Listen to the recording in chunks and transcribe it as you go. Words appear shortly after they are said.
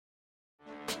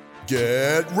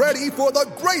Get ready for the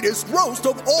greatest roast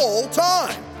of all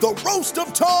time, the Roast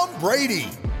of Tom Brady,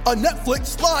 a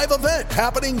Netflix live event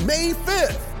happening May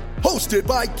 5th. Hosted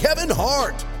by Kevin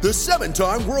Hart, the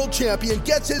 7-time world champion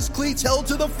gets his cleats held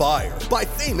to the fire by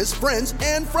famous friends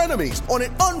and frenemies on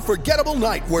an unforgettable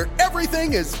night where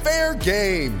everything is fair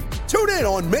game. Tune in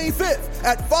on May 5th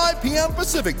at 5 p.m.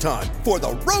 Pacific time for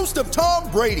the Roast of Tom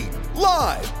Brady,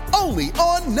 live only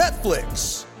on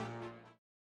Netflix.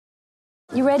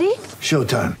 You ready?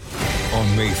 Showtime.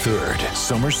 On May 3rd,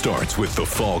 summer starts with The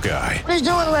Fall Guy. Let's do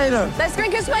it later. Let's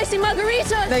drink a spicy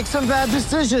margarita. Make some bad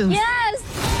decisions. Yes!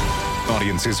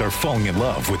 Audiences are falling in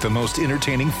love with the most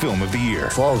entertaining film of the year.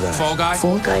 Fall Guy. Fall Guy?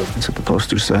 Fall Guy. That's what the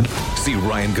poster said. See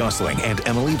Ryan Gosling and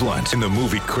Emily Blunt in the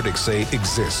movie critics say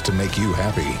exists to make you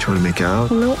happy. Trying to make it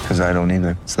out? Nope. Because I don't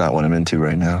either. It's not what I'm into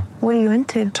right now. What are you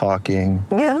into? Talking.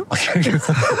 Yeah.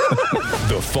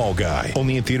 The Fall Guy.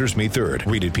 Only in theaters May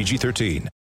 3rd. Rated PG-13.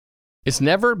 It's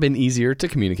never been easier to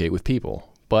communicate with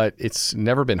people, but it's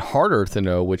never been harder to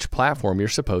know which platform you're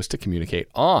supposed to communicate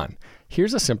on.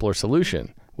 Here's a simpler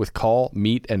solution. With call,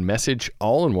 meet, and message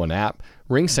all in one app,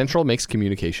 RingCentral makes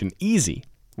communication easy.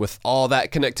 With all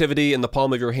that connectivity in the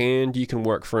palm of your hand, you can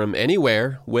work from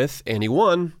anywhere with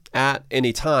anyone at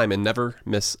any time and never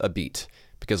miss a beat.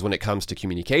 Because when it comes to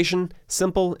communication,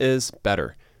 simple is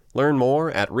better. Learn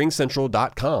more at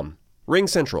ringcentral.com.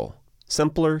 RingCentral.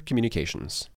 Simpler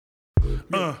communications.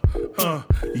 Yeah,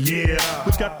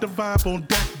 we got the vibe on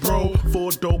deck, bro.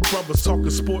 Four dope brothers talking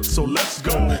sports, so let's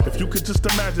go. If you could just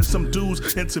imagine some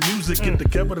dudes into music get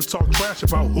together to talk trash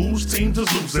about whose teams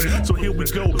is losing. So here we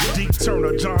go. Deke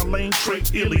Turner, John Lane, Trey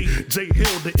Illy, Jay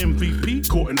Hill, the MVP,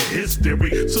 according to his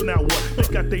theory. So now what? They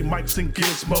got they mics and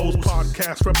gizmos.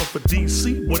 Podcast rapper for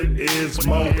DC, what it is,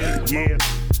 Mo. Yeah.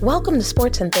 Welcome to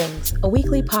Sports and Things, a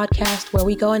weekly podcast where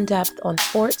we go in depth on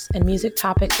sports and music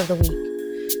topics of the week.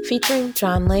 Featuring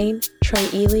John Lane, Trey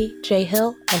Ely, Jay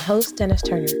Hill, and host Dennis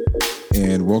Turner.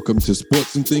 And welcome to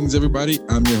Sports and Things, everybody.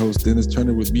 I'm your host, Dennis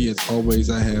Turner. With me, as always,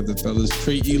 I have the fellas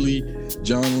Trey Ely,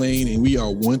 John Lane, and we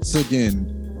are once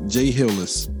again Jay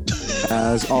Hillless.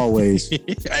 As always.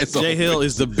 Jay Hill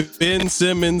is the Ben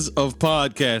Simmons of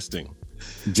podcasting.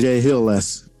 Jay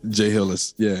Hillless. Jay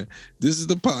Hillless, yeah. This is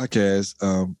the podcast.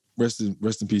 Rest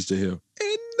in peace, Jay Hill.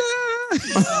 This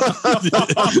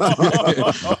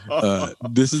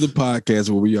is the podcast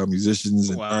where we are musicians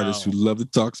and artists who love to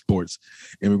talk sports,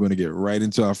 and we're going to get right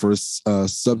into our first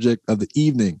subject of the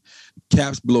evening.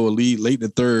 Caps blow a lead late in the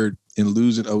third and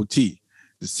lose in OT.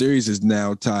 The series is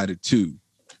now tied at 2.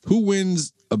 Who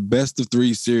wins a best of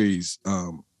 3 series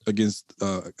against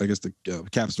the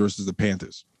Caps versus the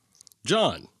Panthers?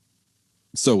 John.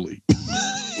 Solely.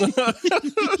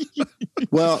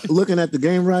 Well, looking at the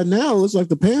game right now, it looks like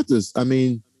the Panthers. I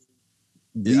mean,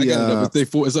 I got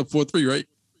it. It's up 4-3, right?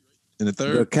 In the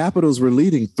third, the Capitals were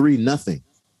leading 3-0,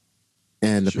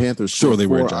 and the Panthers scored they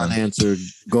were 4 unanswered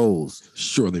goals.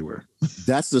 Sure, they were.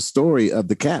 That's the story of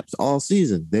the Caps all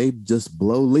season. They just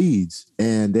blow leads,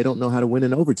 and they don't know how to win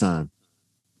in overtime.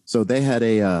 So they had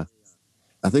I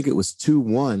think it was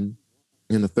 2-1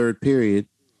 in the third period,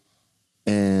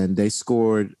 and they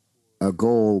scored a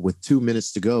goal with 2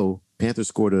 minutes to go. Panthers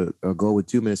scored a goal with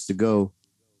 2 minutes to go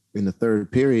in the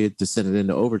third period to send it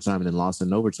into overtime, and then lost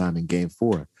in overtime in game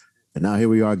 4. And now here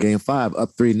we are, game 5,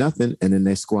 up 3-0, and then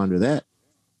they squander that.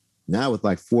 Now with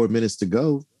like 4 minutes to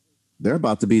go, they're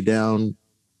about to be down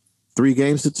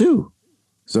 3-2.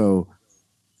 So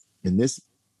in this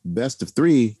best of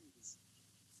 3,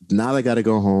 now they got to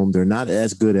go home. They're not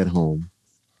as good at home.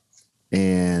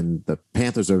 And the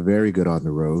Panthers are very good on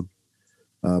the road.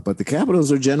 But the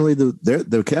Capitals are generally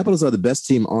the Capitals are the best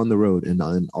team on the road in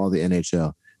all the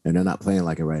NHL, and they're not playing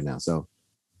like it right now. So,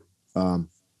 I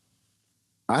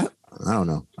don't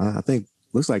know. I think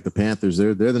looks like the Panthers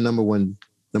they're the number one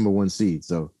seed.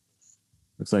 So,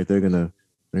 looks like they're gonna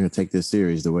take this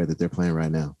series the way that they're playing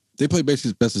right now. They play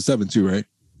basically best of 7 too, right?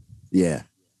 Yeah.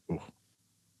 Oh.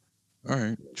 All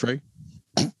right, Trey.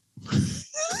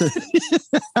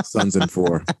 Suns in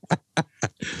 4.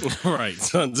 All right,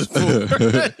 Suns in 4.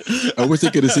 I wish they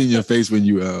could have seen your face when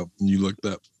you looked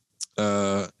up.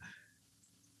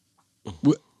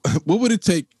 What would it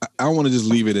take? I want to just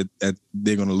leave it at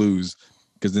they're going to lose,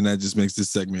 because then that just makes this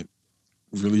segment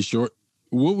really short.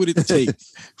 What would it take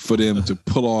for them to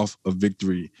pull off a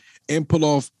victory and pull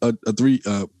off a 3?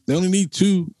 They only need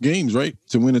 2 games, right,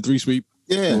 to win a 3 sweep?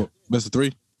 Yeah, best of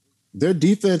 3. Their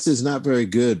defense is not very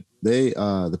good.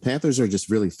 The Panthers are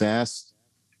just really fast,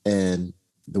 and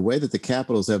the way that the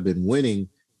Capitals have been winning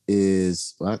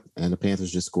is, and the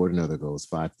Panthers just scored another goal. It's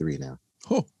 5-3 now.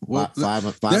 Oh, well,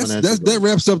 that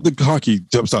wraps up the hockey.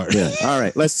 I'm sorry. Yeah. All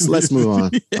right. Let's move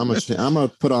on. I'm gonna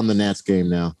put on the Nats game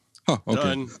now. Oh, okay.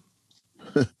 Done.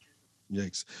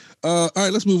 Yikes. All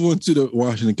right, let's move on to the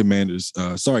Washington Commanders.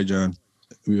 Sorry, John.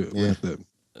 We have to.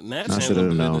 Nats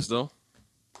handling business though.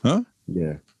 Huh?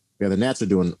 Yeah. The Nats are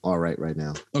doing all right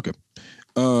now. Okay.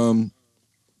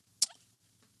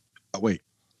 Wait.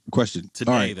 Question.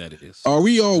 Today, all right. that is. Are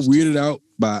we all weirded out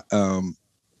by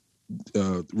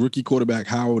rookie quarterback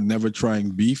Howard never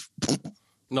trying beef?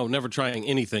 No, never trying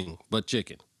anything but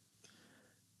chicken.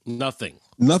 Nothing.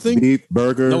 Beef,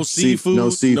 burger, no seafood, no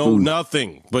seafood. No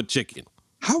nothing but chicken.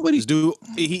 How would he do?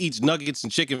 He eats nuggets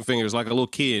and chicken fingers like a little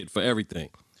kid for everything.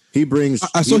 He brings.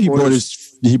 I saw he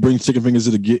brings chicken fingers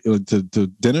to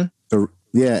dinner.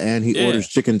 Yeah, and he orders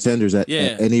chicken tenders at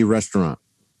any restaurant.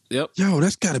 Yep. Yo,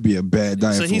 that's got to be a bad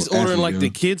diet. So he's ordering like the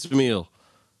kids' meal.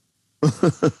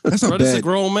 That's a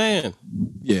grown man.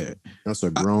 Yeah, that's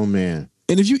a grown man.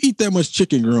 And if you eat that much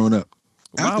chicken growing up,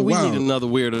 why we need another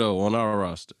weirdo on our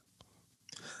roster?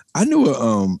 I knew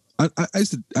I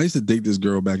used to date this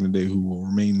girl back in the day who will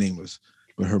remain nameless,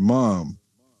 but her mom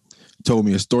told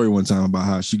me a story one time about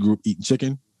how she grew up eating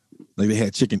chicken. Like they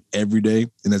had chicken every day,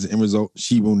 and as an end result,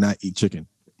 she will not eat chicken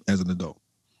as an adult.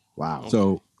 Wow.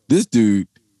 So this dude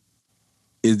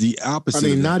is the opposite. I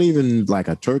mean, not even like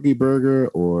a turkey burger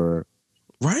or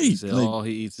right. Like, all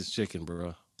he eats is chicken,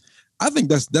 bro. I think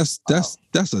that's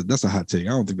a hot take. I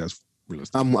don't think that's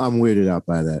realistic. I'm weirded out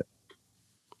by that.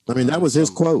 I mean, that was his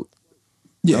quote.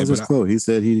 Yeah, that was his quote. He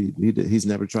said he's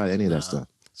never tried any of that stuff.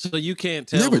 So you can't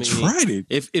tell never me. Tried it.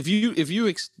 If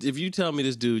you tell me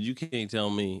this dude, you can't tell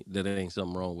me that there ain't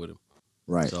something wrong with him.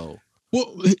 Right. So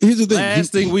well, here's the thing.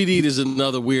 Last thing we need is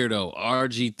another weirdo.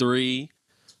 RG3.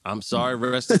 I'm sorry,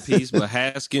 rest in peace, but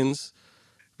Haskins.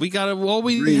 We gotta. All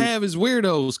we have is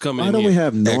weirdos coming. Why don't we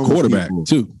have normal at quarterback people?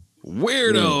 Too?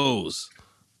 Weirdos.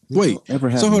 Yeah. Wait, ever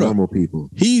have normal people?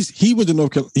 He went to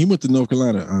North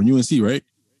Carolina, UNC, right?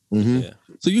 Mm-hmm. Yeah.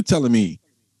 So you're telling me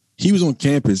he was on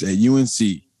campus at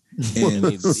UNC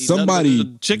and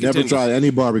somebody never tried any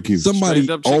barbecue. Somebody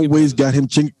always got him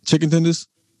chicken tenders.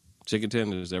 Chicken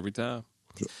tenders every time.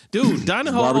 Dude,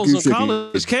 dining halls on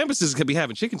college campuses could be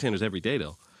having chicken tenders every day,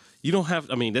 though. You don't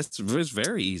have. I mean, it's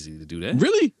very easy to do that.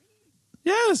 Really?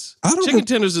 Yes. Chicken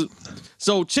tenders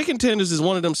is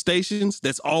one of them stations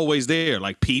that's always there.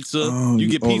 Like pizza, you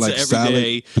get pizza like every salad,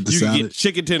 day. You get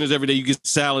chicken tenders every day. You get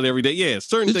salad every day. Yeah,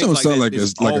 certain It things don't like sound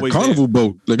that. like a carnival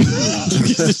boat. Like,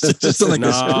 just sound like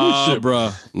a cruise ship,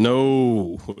 bro.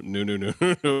 No.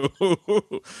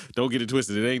 Don't get it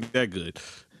twisted. It ain't that good.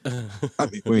 I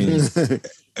mean,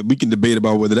 we can debate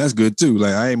about whether that's good too.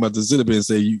 Like, I ain't about to sit up here and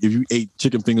say if you ate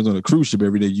chicken fingers on a cruise ship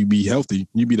every day, you be healthy.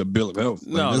 You be the bill of health.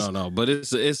 Like, No. But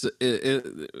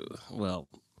well,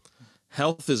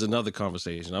 health is another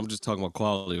conversation. I'm just talking about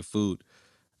quality of food.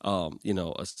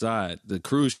 Aside the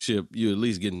cruise ship, you're at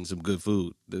least getting some good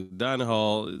food. The dining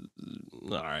hall, all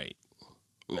right.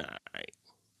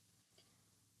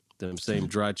 Them same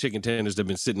dry chicken tenders that have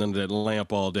been sitting under that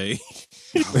lamp all day.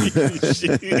 You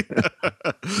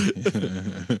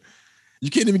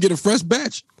can't even get a fresh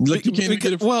batch. Like you can't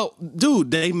get well, dude,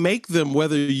 they make them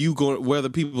whether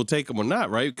people take them or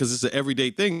not, right? Because it's an everyday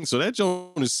thing. So that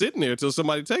joint is sitting there until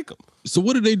somebody take them. So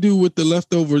what do they do with the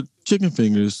leftover chicken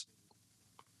fingers?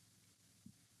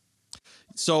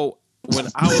 So when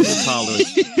I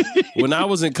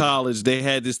was in college, they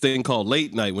had this thing called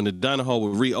late night when the dining hall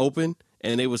would reopen.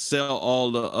 And they would sell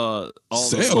all the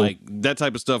like that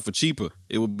type of stuff for cheaper.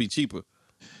 It would be cheaper.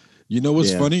 You know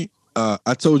what's funny?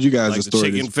 I told you guys like a story.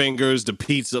 The chicken fingers, the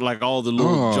pizza, like all the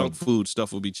little junk food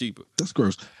stuff would be cheaper. That's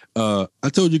gross. I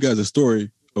told you guys a story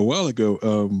a while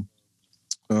ago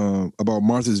about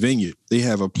Martha's Vineyard. They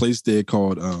have a place there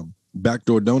called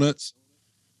Backdoor Donuts.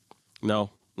 No.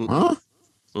 Huh?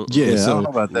 Yeah, so I don't know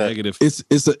about that. Negative.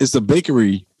 It's a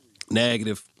bakery.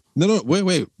 Negative. No,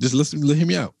 wait. Just hear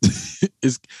me out.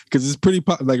 It's because it's pretty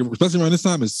like especially around this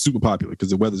time, it's super popular because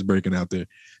the weather's breaking out there.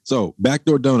 So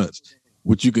Backdoor Donuts,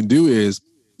 what you can do is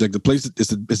like the place.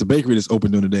 It's a bakery that's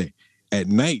open during the day. At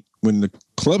night, when the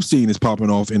club scene is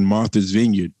popping off in Martha's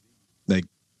Vineyard, like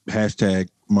hashtag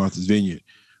Martha's Vineyard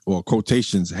or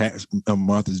quotations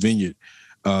Martha's Vineyard,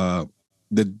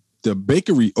 the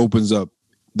bakery opens up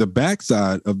the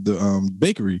backside of the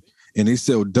bakery and they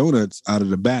sell donuts out of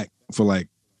the back for like.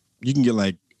 You can get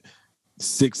like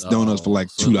 6 donuts for like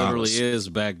 $2. It literally is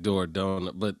Backdoor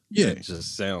Donut, but it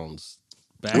just sounds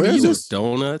Backdoor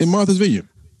Donuts in Martha's Vineyard.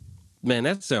 Man,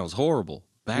 that sounds horrible.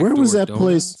 Where was that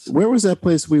place? Where was that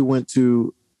place we went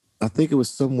to? I think it was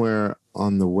somewhere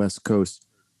on the West Coast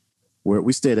where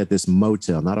we stayed at this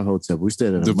motel, not a hotel. But we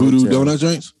stayed at the Voodoo Donut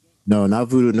joints. No, not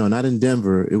Voodoo. No, not in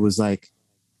Denver. It was like,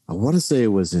 I want to say it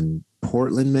was in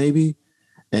Portland, maybe.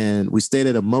 And we stayed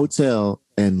at a motel,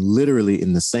 and literally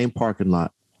in the same parking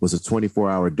lot was a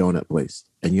 24-hour donut place.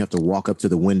 And you have to walk up to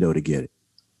the window to get it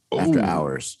after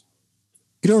hours.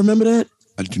 You don't remember that?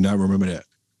 I do not remember that.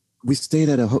 We stayed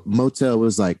at a motel. It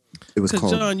was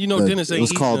called John, Dennis ain't it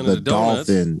was eating called none the of the donuts.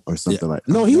 Dolphin or something like.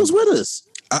 No, he was with us.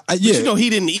 But you know he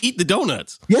didn't eat the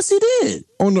donuts. Yes, he did.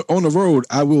 On the road,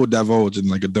 I will divulge in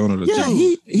like a donut or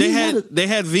two. They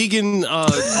had vegan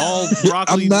all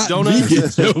broccoli I'm not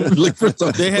donuts. vegan. Like, first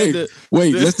off,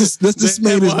 wait, let's just make this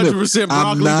 100%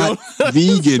 I'm broccoli not donuts.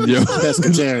 vegan, yo.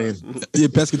 Pescatarian. Yeah,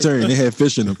 pescatarian. They had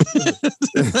fish in them.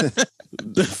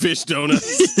 The fish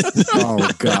donuts. Oh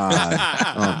God.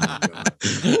 Oh my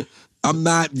God. I'm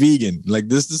not vegan. Like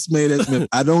this is made as myth.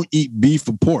 I don't eat beef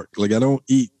or pork. Like I don't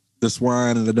eat the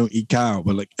swine and I don't eat cow,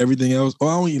 but like everything else. Oh,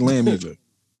 I don't eat lamb either.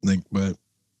 Like, but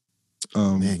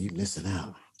man, you missing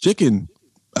out. Chicken.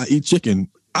 I eat chicken.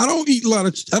 I don't eat a lot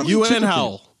of. I don't You eat chicken and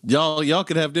Howell, y'all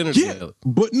could have dinner together.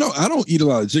 But no, I don't eat a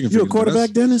lot of chicken. You a fingers, but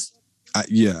quarterback, Dennis?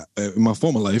 Yeah, in my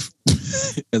former life,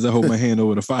 as I hold my hand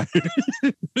over the fire.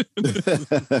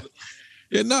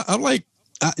 Yeah, no, I'm like,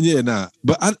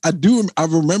 but I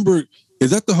remember.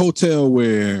 Is that the hotel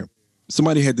where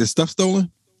somebody had their stuff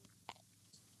stolen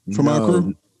from our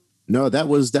crew? No, that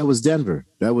was Denver.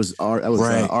 That was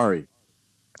Ari.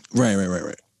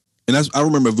 Right. And I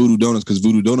remember Voodoo Donuts because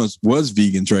Voodoo Donuts was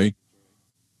vegan, Trey.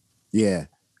 Yeah.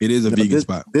 It is a vegan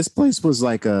spot. This place was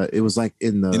like it was like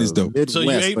in the Midwest. So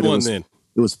you ate but one then?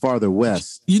 It was farther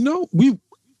west. You know,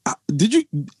 did you?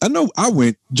 I know I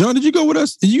went. John, did you go with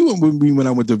us? You went with me when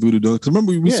I went to Voodoo Donuts. Because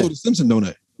remember we saw the Simpson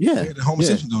donut. Yeah. The Homer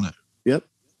Simpson donut. Yep.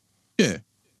 Yeah.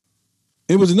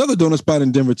 It was another donut spot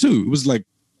in Denver too. It was like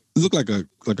it looked like a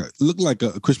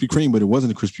Krispy Kreme, but it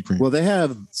wasn't a Krispy Kreme. Well, they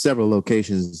have several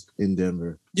locations in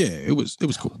Denver. Yeah, it was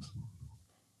cool.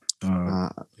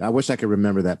 I wish I could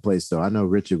remember that place though. I know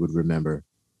Richard would remember,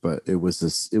 but it was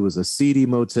a seedy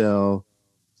motel,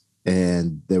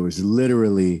 and there was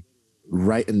literally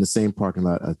right in the same parking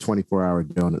lot a 24-hour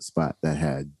donut spot that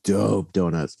had dope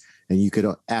donuts, and you could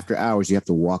after hours you have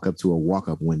to walk up to a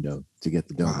walk-up window to get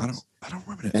the donuts. I don't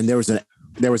remember that. And there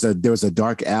was a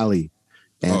dark alley.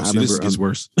 And this gets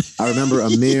worse. I remember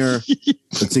Amir,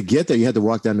 to get there, you had to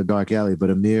walk down the dark alley, but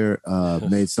Amir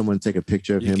made someone take a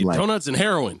picture of him like donuts and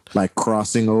heroin, like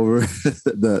crossing over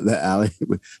the alley.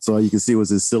 So all you can see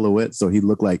was his silhouette. So he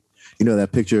looked like,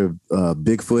 that picture of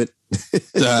Bigfoot.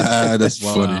 That's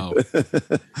funny.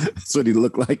 That's what he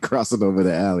looked like crossing over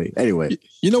the alley. Anyway,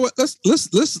 you know what?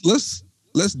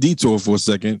 Let's detour for a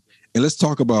second and let's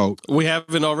talk about. We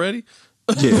haven't already.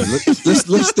 Yeah,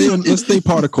 let's stay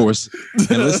part of course,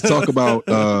 and let's talk about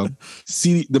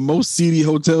the most seedy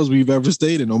hotels we've ever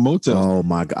stayed in, or motels. Oh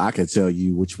my God, I can tell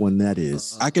you which one that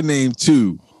is. I can name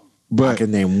two, but I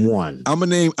can name one. I'm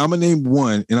gonna name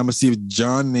one, and I'm gonna see if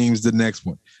John names the next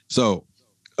one. So,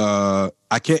 I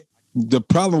can't. The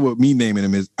problem with me naming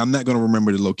them is I'm not gonna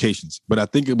remember the locations, but I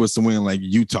think it was somewhere in like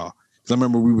Utah. Because I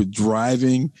remember we were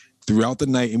driving throughout the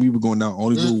night, and we were going down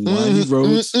all these little windy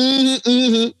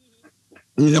roads.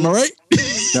 Am I right?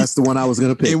 That's the one I was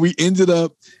going to pick. And we ended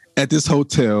up at this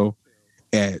hotel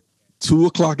at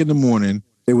 2:00 in the morning.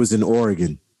 It was in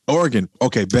Oregon.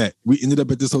 Okay, bet. We ended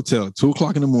up at this hotel at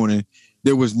 2:00 in the morning.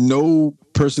 There was no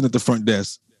person at the front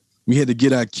desk. We had to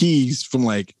get our keys from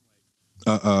like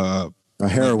a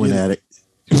heroin addict.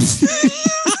 A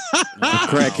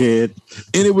crackhead.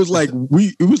 And it was like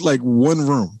one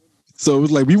room. So it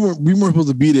was like we weren't supposed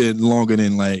to be there longer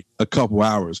than like a couple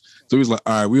hours. So it was like,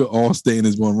 all right, we'll all stay in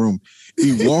this one room.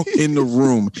 We walked in the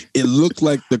room. It looked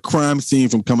like the crime scene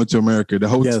from Coming to America. The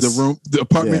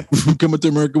apartment from Coming to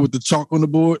America with the chalk on the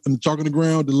board and the chalk on the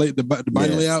ground, the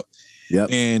body layout.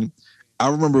 Yep. And I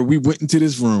remember we went into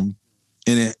this room,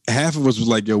 and then half of us was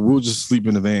like, yo, we'll just sleep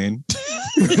in the van.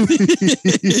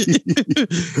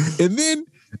 And then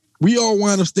we all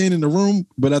wound up staying in the room,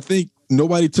 but I think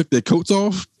nobody took their coats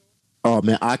off. Oh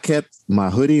man, I kept my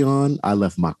hoodie on. I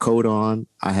left my coat on.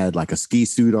 I had like a ski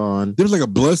suit on. There was like a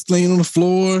blood stain on the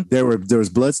floor. There was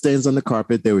blood stains on the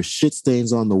carpet. There was shit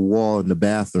stains on the wall in the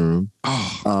bathroom.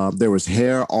 Oh. There was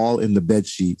hair all in the bed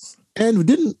sheets. And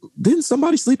didn't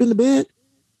somebody sleep in the bed?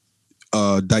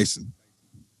 Dyson.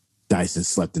 Dyson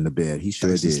slept in the bed. He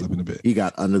sure Dyson did. Slept in the bed. He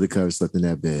got under the covers, slept in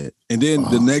that bed. And then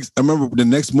I remember the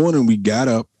next morning we got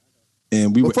up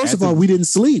and we were. First of all, we didn't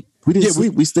sleep. We didn't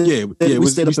sleep. We stayed. We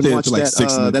stayed up and watched like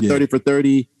that 30 for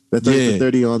 30. That 30 for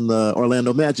 30 on the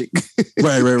Orlando Magic.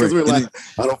 Right. Because we were like,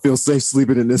 I don't feel safe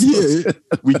sleeping in this. Yeah.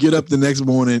 We get up the next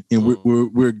morning and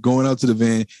we're going out to the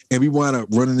van, and we wind up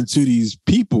running into these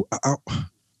people.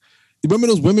 remember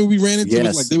those women we ran into? It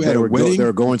was like they had a wedding. They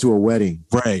were going to a wedding.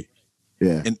 Right.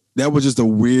 Yeah. And that was just a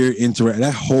weird interaction.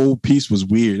 That whole piece was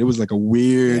weird. It was like a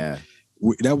weird. Yeah.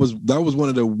 That was one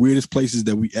of the weirdest places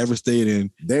that we ever stayed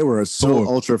in. They were so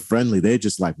ultra friendly. They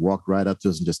just like walked right up to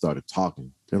us and just started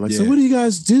talking. They're like, "So what do you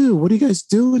guys do? What are you guys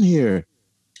doing here?"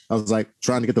 I was like,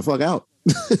 "Trying to get the fuck out."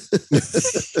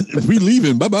 We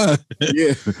leaving. Bye-bye.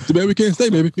 Yeah. Too bad we can't stay,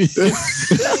 baby.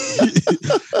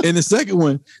 And the second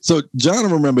one, so John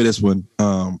will remember this one.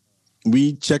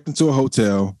 We checked into a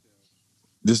hotel.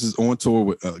 This is on tour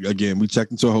with again. We checked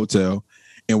into a hotel,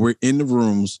 and we're in the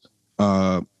rooms.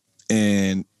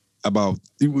 And about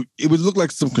it would look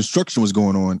like some construction was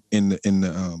going on in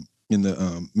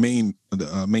the main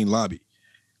lobby.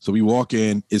 So we walk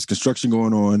in, it's construction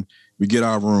going on. We get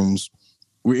our rooms.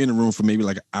 We're in the room for maybe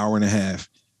like an hour and a half,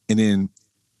 and then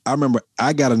I remember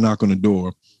I got a knock on the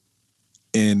door,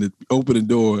 and opened the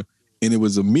door, and it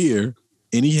was Amir,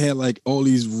 and he had like all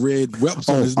these red whelps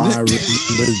on his neck. I remember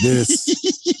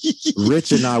this.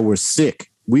 Rich and I were sick.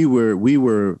 We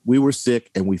were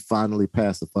sick, and we finally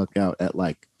passed the fuck out at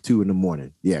like 2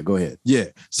 a.m. Yeah, go ahead. Yeah.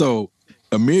 So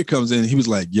Amir comes in. He was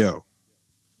like, "Yo,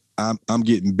 I'm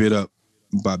getting bit up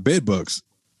by bed bugs."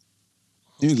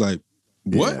 He was like,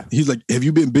 "What?" Yeah. He's like, "Have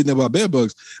you been bitten up by bed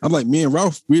bugs?" I'm like, "Me and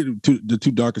Ralph, we're the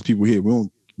two darkest people here. We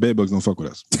don't bed bugs don't fuck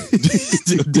with us.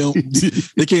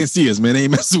 They can't see us, man. They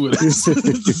ain't messing with us."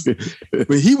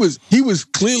 But he was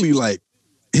clearly like,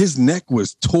 his neck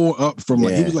was tore up from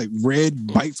like, he was like red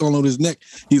bites all on his neck.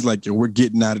 He's like, "Yo, we're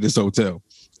getting out of this hotel."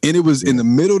 And it was in the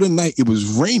middle of the night. It was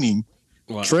raining.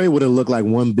 Wow. Trey would have looked like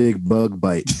one big bug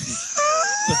bite.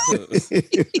 I'd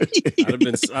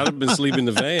have been sleeping in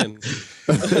the van.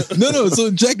 No.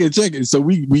 So check it. So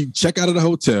we check out of the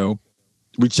hotel.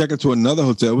 We check into another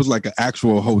hotel. It was like an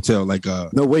actual hotel. Like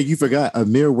no, wait, you forgot.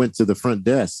 Amir went to the front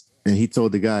desk and he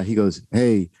told the guy, he goes,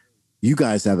 "Hey, you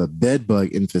guys have a bed bug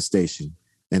infestation."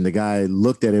 And the guy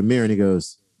looked at Amir and he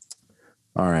goes,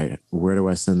 "All right, where do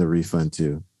I send the refund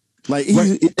to?" Like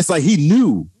it's like he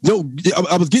knew. No,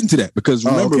 I was getting to that because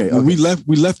remember when we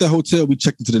left that hotel, we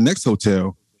checked into the next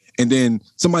hotel, and then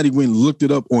somebody went and looked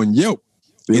it up on Yelp,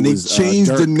 and they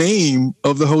changed the name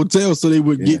of the hotel so they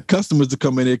would get customers to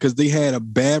come in there because they had a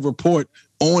bad report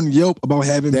on Yelp about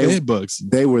having bed bugs.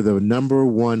 They were the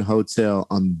 #1 hotel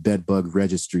on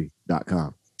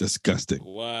bedbugregistry.com. Disgusting.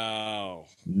 Wow.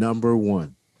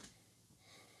 #1.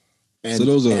 And, so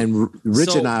those are, and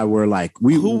Rich and I were like,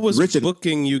 who was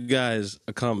booking you guys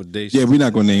accommodation? Yeah, we're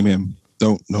not gonna name him.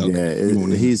 Don't know. Yeah,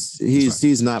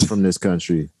 he's not from this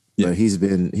country. Yeah, but he's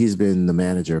been the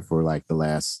manager for like the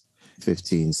last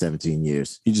 15, 17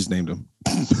 years. He just named him.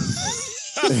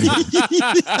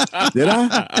 Did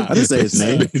I? I didn't say his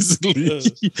name.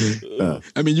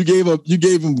 I mean, you gave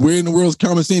him where in the world's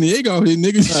Carmen Sandiego here,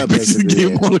 nigga. You basically gave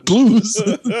him all the clues.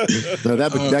 No,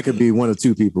 that could be one of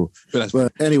two people.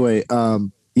 But anyway,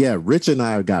 Rich and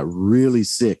I got really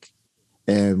sick,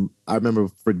 and I remember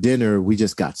for dinner we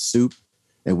just got soup,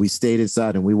 and we stayed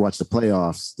inside and we watched the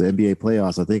playoffs, the NBA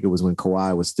playoffs. I think it was when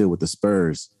Kawhi was still with the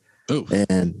Spurs. Oh.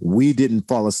 And we didn't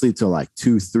fall asleep till like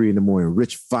 2, 3 in the morning.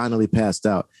 Rich finally passed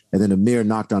out. And then Amir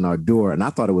knocked on our door. And I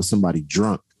thought it was somebody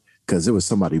drunk because it was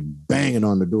somebody banging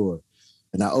on the door.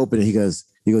 And I opened it. He goes,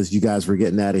 "You guys were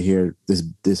getting out of here.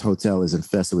 This hotel is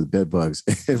infested with bed bugs."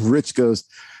 And Rich goes,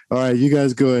 "All right, you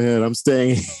guys go ahead. I'm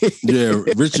staying." Yeah,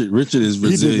 Richard is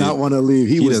resilient. He did not want to leave.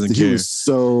 He doesn't care. He was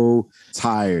so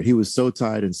tired. He was so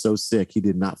tired and so sick. He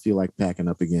did not feel like packing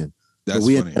up again. But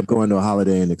we ended up going to a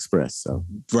Holiday Inn Express. So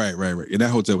right. And that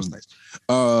hotel was nice.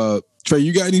 Trey,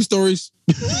 you got any stories?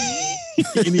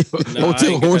 Any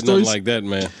hotel horror stories like that,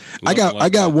 man? I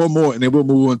got one more, and then we'll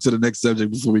move on to the next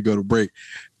subject before we go to break.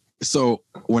 So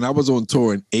when I was on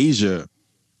tour in Asia,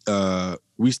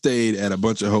 we stayed on a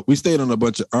bunch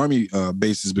of Army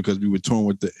bases because we were touring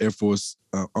with the Air Force,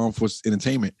 Armed Forces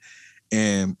Entertainment,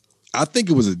 and I think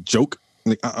it was a joke.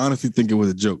 Like I honestly think it was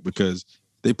a joke because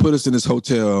they put us in this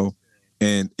hotel.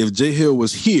 And if Jay Hill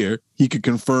was here, he could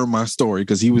confirm my story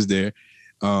because he was there.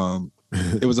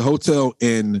 It was a hotel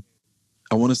in,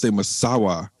 I want to say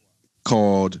Masawa,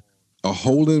 called a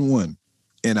hole-in-one.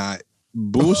 And I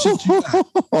bullshit you.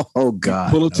 Oh God!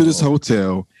 Pull up to this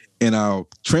hotel, and our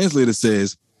translator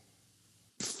says,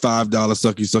 $5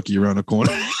 sucky around the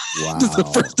corner. Wow! That's the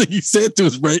first thing he said to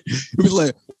us. Right? It was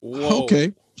like, whoa.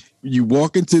 Okay. You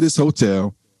walk into this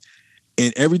hotel,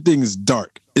 and everything is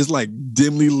dark. It's like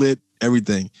dimly lit.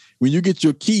 Everything. When you get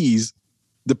your keys,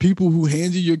 the people who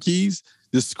hand you your keys,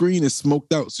 the screen is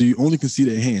smoked out, so you only can see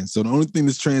their hands. So the only thing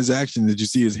this transaction that you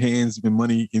see is hands and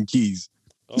money and keys.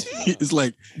 Oh. It's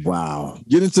like, wow.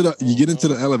 You get into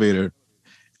the elevator.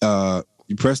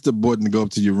 You press the button to go up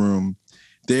to your room.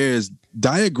 There's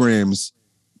diagrams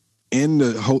in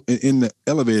the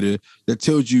elevator that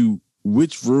tells you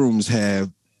which rooms have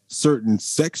certain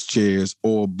sex chairs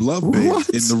or love beds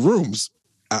in the rooms.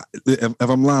 If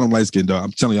I'm lying, I'm light skinned, dog.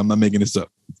 I'm telling you, I'm not making this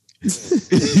up.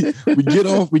 we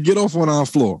get off on our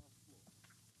floor.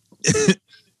 As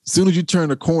soon as you turn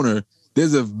the corner,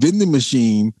 there's a vending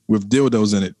machine with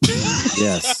dildos in it.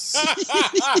 Yes.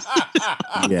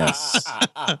 Yes.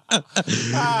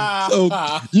 So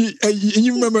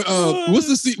you remember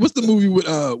what's the movie with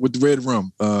the red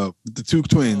rum? The two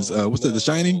twins. What's that? The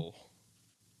Shining?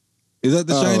 Is that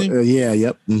The Shining? Yeah.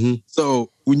 Yep. Mm-hmm.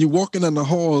 So when you're walking down the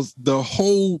halls, the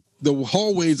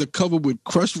hallways are covered with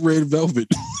crushed red velvet,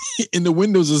 and the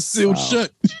windows are sealed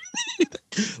shut.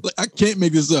 Like, I can't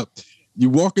make this up. You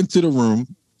walk into the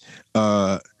room.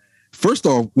 First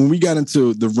off, when we got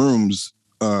into the rooms,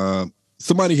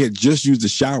 somebody had just used a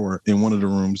shower in one of the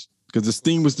rooms because the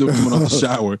steam was still coming off the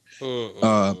shower.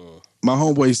 My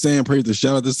homeboy Sam Prather,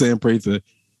 shout out to Sam Prather.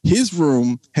 His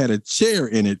room had a chair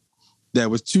in it that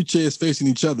was two chairs facing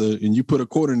each other, and you put a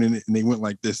quarter in it, and they went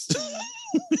like this.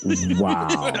 Wow.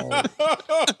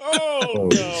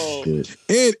 Shit.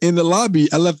 And in the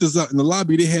lobby, I left this out. In the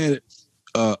lobby, they had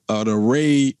an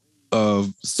array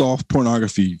of soft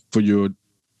pornography for your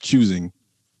choosing,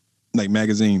 like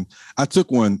magazine. I took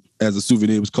one as a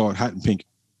souvenir. It was called Hot and Pink.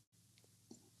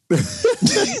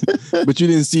 But you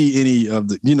didn't see any of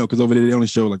the, because over there they only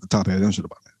show like the top half. They don't show the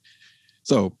bottom half.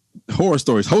 So horror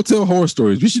stories, hotel horror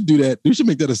stories. We should do that. We should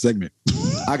make that a segment.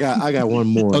 I got one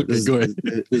more. Okay, go ahead.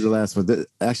 This is the last one.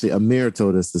 Actually, Amir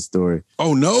told us the story.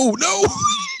 Oh no.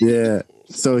 Yeah.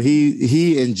 So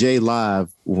he and Jay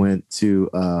Live went to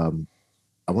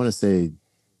I want to say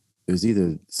it was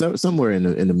either somewhere in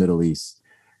the Middle East.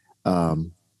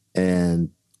 And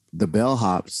the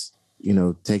bellhops,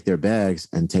 take their bags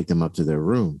and take them up to their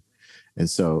room. And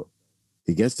so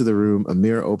he gets to the room,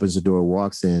 Amir opens the door,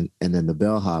 walks in, and then the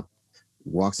bellhop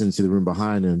walks into the room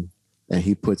behind him, and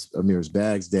he puts Amir's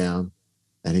bags down,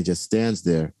 and he just stands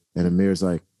there. And Amir's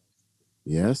like,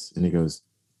 yes. And he goes,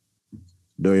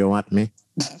 do you want me?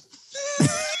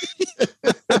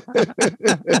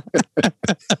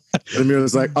 And Amir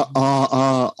was like,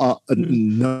 no,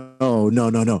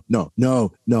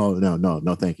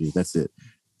 thank you. That's it.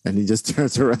 And he just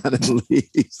turns around and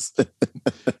leaves.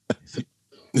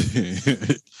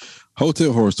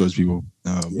 Hotel horror stories, people.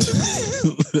 All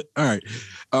right.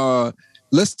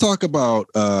 Let's talk about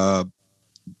the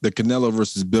Canelo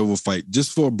versus Bivol fight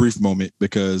just for a brief moment,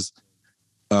 because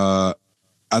I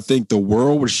think the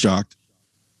world was shocked.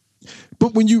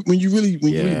 But when you really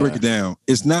break it down,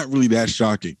 it's not really that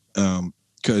shocking.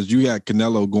 Because you had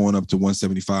Canelo going up to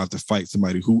 175 to fight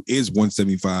somebody who is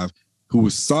 175, who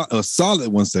was a solid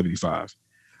 175.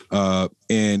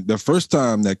 And the first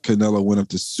time that Canelo went up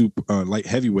to super light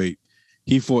heavyweight,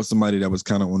 he fought somebody that was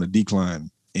kind of on a decline,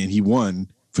 and he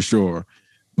won for sure.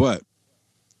 But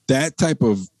that type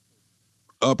of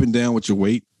up and down with your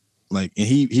weight, and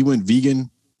he went vegan.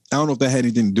 I don't know if that had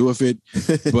anything to do with it,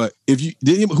 but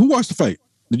who watched the fight?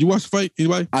 Did you watch the fight?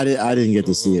 Anybody? I didn't get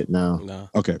to see it. No.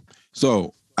 Okay,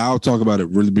 so I'll talk about it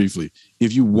really briefly.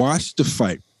 If you watch the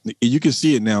fight, you can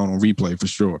see it now on replay for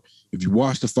sure. If you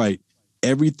watch the fight,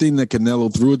 everything that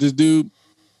Canelo threw at this dude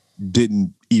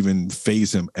didn't even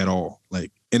phase him at all.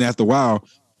 And after a while,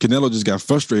 Canelo just got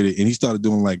frustrated and he started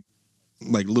doing like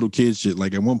little kid shit.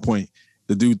 Like at one point,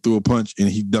 the dude threw a punch and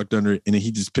he ducked under it and then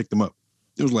he just picked him up.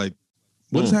 It was like,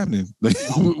 what is happening? Like,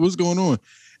 what's going on?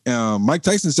 Mike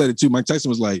Tyson said it too. Mike Tyson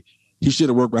was like, he should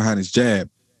have worked behind his jab.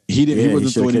 He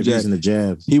wasn't throwing the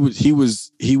jabs.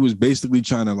 He was basically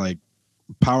trying to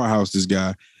powerhouse this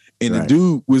guy. And the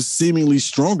dude was seemingly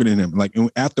stronger than him.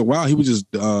 After a while, he was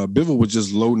just Bivol was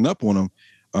just loading up on him,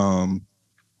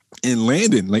 and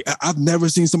landing. I've never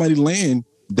seen somebody land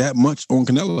that much on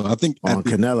Canelo. I think on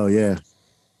Canelo, yeah.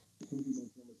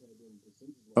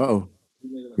 Uh-oh,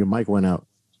 your mic went out.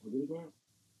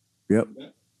 Yep.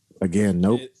 Again,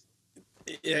 nope.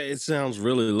 It sounds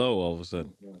really low all of a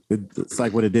sudden. It's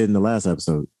like what it did in the last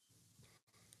episode.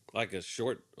 Like a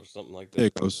short or something like that. There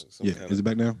it goes. Yeah. Is it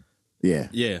back now? Yeah.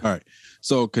 Yeah. All right.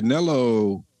 So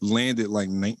Canelo landed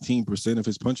 19% of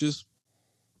his punches.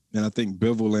 And I think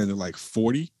Bivol landed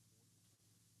 40.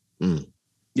 Yeah,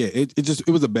 it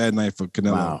was a bad night for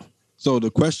Canelo. Wow. So the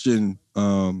question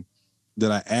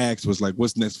that I asked was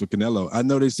what's next for Canelo? I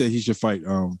know they said he should fight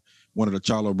one of the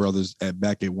Charlo brothers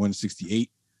back at 168.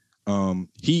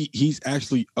 He's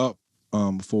actually up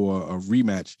for a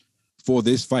rematch for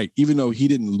this fight, even though he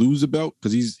didn't lose a belt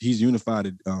because he's unified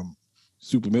at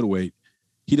super middleweight.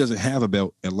 He doesn't have a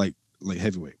belt at light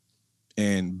heavyweight,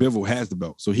 and Bivol has the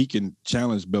belt, so he can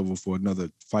challenge Bivol for another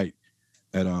fight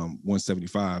at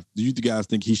 175. Do you guys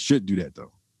think he should do that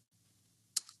though?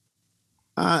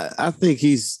 I think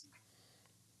he's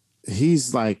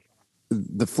like,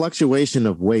 the fluctuation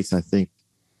of weights, I think,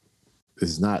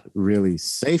 is not really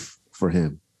safe for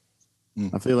him.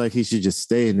 I feel like he should just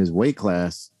stay in his weight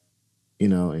class,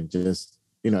 and just,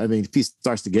 I mean, if he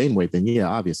starts to gain weight, then yeah,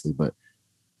 obviously. But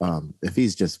if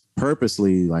he's just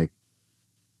purposely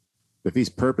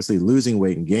losing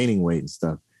weight and gaining weight and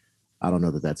stuff, I don't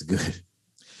know that that's good.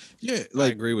 Yeah, I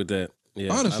agree with that.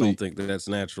 Yeah, honestly, I don't think that's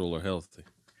natural or healthy.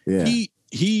 Yeah,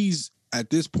 he's at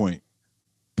this point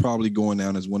probably going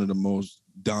down as one of the most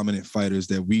dominant fighters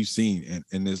that we've seen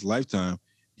in this lifetime.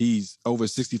 He's over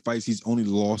 60 fights. He's only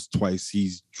lost twice.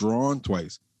 He's drawn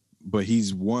twice, but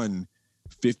he's won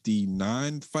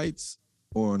 59 fights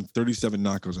on 37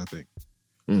 knockouts, I think.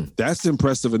 That's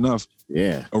impressive enough.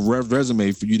 Yeah. A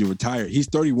resume for you to retire. He's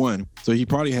 31, so he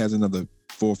probably has another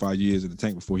 4 or 5 years in the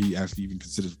tank before he actually even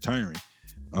considers retiring.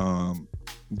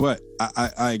 But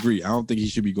I agree. I don't think he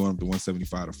should be going up to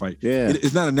 175 to fight. Yeah.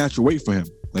 It's not a natural weight for him.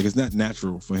 Like, it's not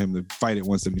natural for him to fight at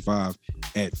 175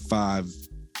 at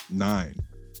 5'9".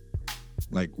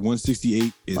 Like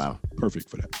 168 is perfect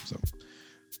for that. So,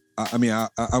 I mean,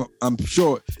 I'm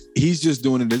sure he's just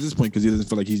doing it at this point because he doesn't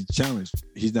feel like he's challenged.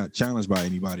 He's not challenged by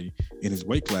anybody in his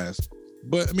weight class.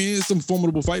 But I mean, there's some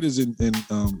formidable fighters in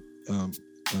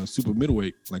super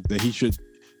middleweight like that he should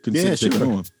consider taking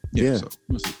on. Yeah. So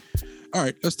we'll see. All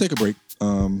right, let's take a break.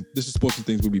 This is Sports and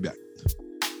Things. We'll be back.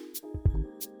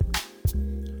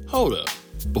 Hold up.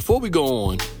 Before we go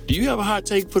on, do you have a hot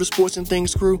take for the Sports and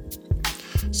Things crew?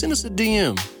 Send us a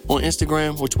DM on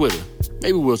Instagram or Twitter.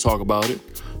 Maybe we'll talk about it.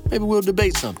 Maybe we'll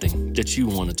debate something that you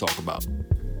want to talk about.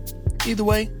 Either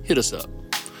way, hit us up.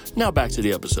 Now back to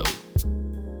the episode.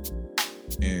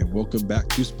 And welcome back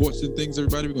to Sports and Things,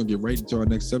 everybody. We're going to get right into our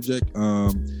next subject.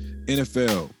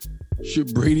 NFL.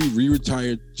 Should Brady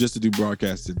re-retire just to do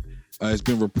broadcasting? It's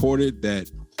been reported that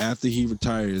after he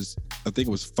retires, I think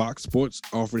it was Fox Sports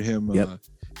offered him a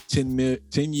 10-year,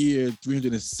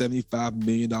 $375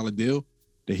 million deal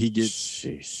that he gets.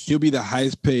 Sheesh. He'll be the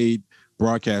highest paid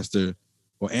broadcaster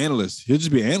or analyst. He'll just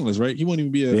be an analyst, right? He won't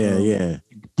even be a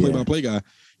play-by-play guy.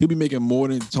 He'll be making more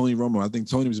than Tony Romo. I think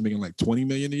Tony was making like $20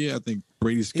 million a year. I think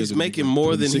Brady's He's making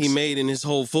more than he made in his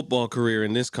whole football career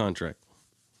in this contract.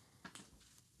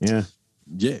 Yeah.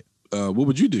 Yeah. What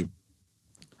would you do?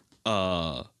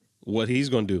 What he's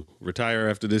going to do? Retire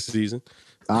after this season?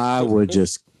 I would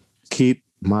just keep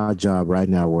my job right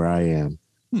now where I am.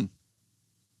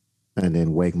 And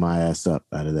then wake my ass up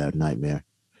out of that nightmare.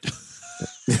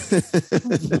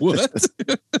 What?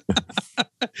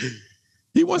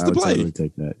 He wants to play. Totally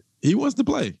take that. He wants to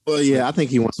play. Well, yeah, I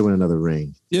think he wants to win another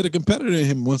ring. Yeah, the competitor in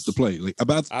him wants to play.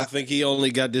 I think he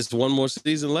only got this one more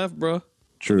season left, bro.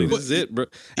 True. This is it, bro.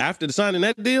 After signing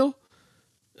that deal,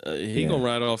 he gonna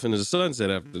ride off into the sunset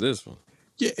after this one.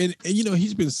 Yeah, and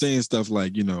he's been saying stuff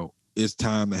like, it's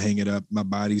time to hang it up. My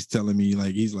body's telling me,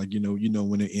 like, he's like,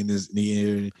 when the end is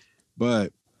near.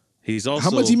 But he's also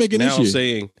how much he making now this year?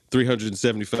 Saying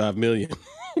 $375 million.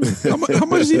 how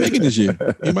much is he making this year?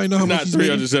 Anybody know how much he's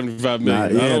making? Not $375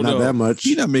 million. I don't know. That much.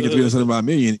 He's not making $375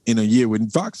 million in a year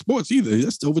with Fox Sports either.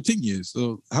 That's over 10 years.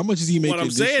 So how much is he making? What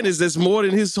I'm saying is that's more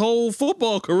than his whole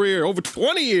football career, over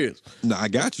 20 years. No, I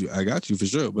got you for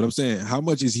sure. But I'm saying, how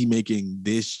much is he making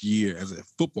this year as a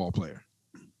football player?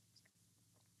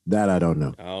 That I don't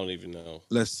know. I don't even know.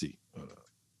 Let's see.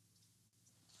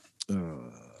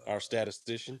 Our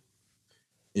statistician.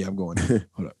 Yeah, I'm going.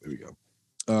 Hold up. Here we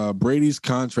go. Brady's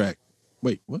contract.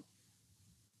 Wait, what?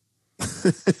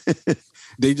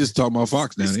 They just talk about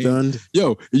Fox now.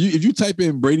 Yo, if you type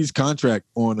in Brady's contract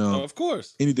on of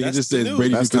course anything, it just says news.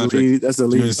 Brady's contract. That's the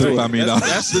leading story.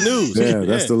 That's the news. Yeah,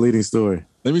 that's the leading story.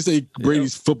 Let me say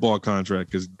Brady's football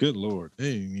contract, because good Lord,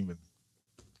 they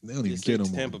don't even care no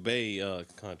more. Tampa Bay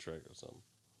contract or something.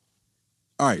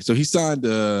 All right, so he signed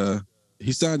a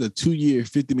 2-year,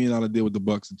 $50 million deal with the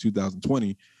Bucs in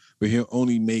 2020, but he'll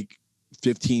only make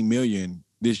 $15 million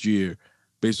this year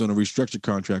based on a restructured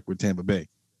contract with Tampa Bay.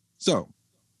 So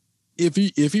if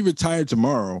he retired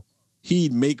tomorrow,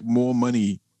 he'd make more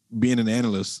money being an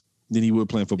analyst than he would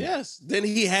playing football. Yes, than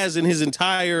he has in his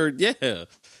entire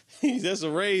that's a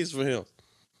raise for him.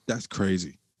 That's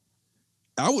crazy.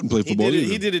 I wouldn't play football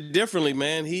either. He did it differently,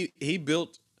 man. He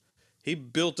built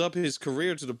up his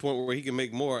career to the point where he can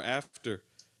make more after.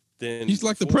 He's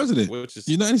like the president of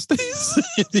the United States.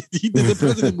 He did the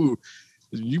president move.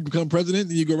 You become president,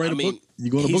 and you go write a book. You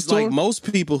go on a book tour. He's like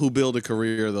most people who build a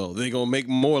career, though. They're gonna make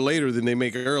more later than they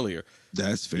make earlier.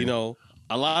 That's fair.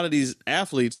 A lot of these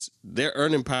athletes, their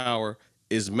earning power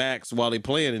is max while they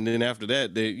playing, and then after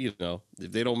that, they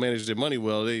if they don't manage their money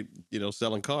well, they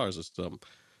selling cars or something.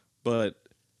 But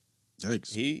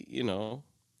Yikes.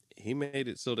 he made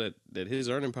it so that his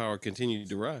earning power continued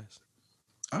to rise.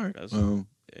 All right.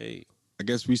 Hey, I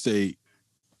guess we say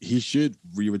he should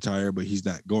retire, but he's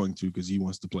not going to because he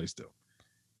wants to play still.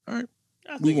 All right.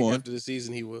 I think after the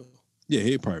season he will. Yeah,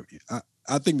 he'll probably.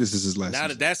 I think this is his last Now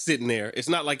season. that's sitting there, it's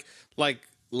not like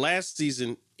last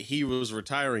season he was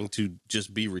retiring to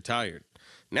just be retired.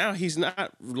 Now he's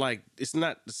not it's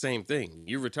not the same thing.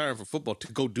 You're retiring from football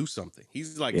to go do something.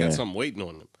 He's got something waiting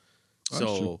on him.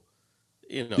 So,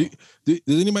 does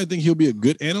anybody think he'll be a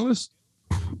good analyst?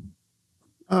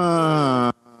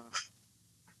 I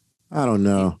don't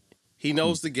know. He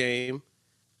knows the game.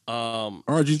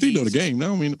 RG3 know the game.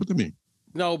 No, I mean, what do you mean?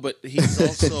 No, but he's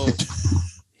also.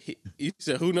 You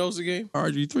said who knows the game?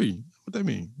 RG3. What that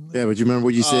mean? Yeah, but you remember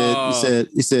what you said?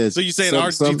 You said. So you saying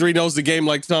RG3 knows the game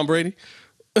like Tom Brady?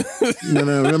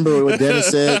 No. Remember what Dennis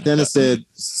said? Dennis said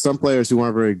some players who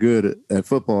aren't very good at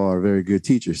football are very good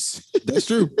teachers. That's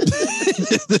true.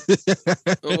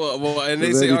 well, and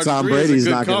they say Tom RG3 Brady's is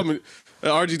a not good gonna...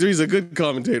 RG3 is a good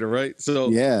commentator, right? So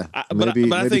yeah, but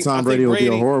I think Tom Brady will be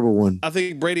a horrible one. I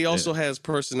think Brady also has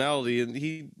personality, and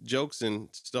he jokes and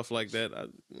stuff like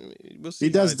that. We'll see.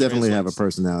 He does definitely have a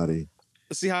personality.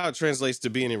 Let's see how it translates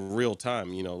to being in real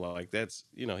time. Like that's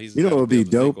he's what would be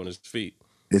dope on his feet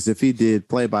is if he did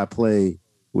play-by-play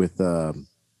with Peyton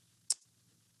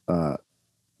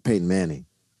Manning.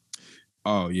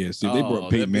 Oh yeah, see they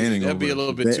brought Peyton Manning. That'd be a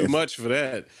little bit too much for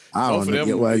that. I don't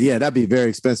know. Yeah, that'd be very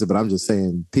expensive. But I'm just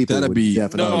saying, people would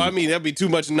definitely. No, I mean that'd be too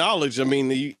much knowledge. I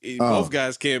mean, both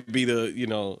guys can't be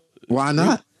the. Why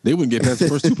not? They wouldn't get past the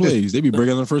first two plays. They'd be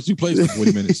breaking on the first two plays for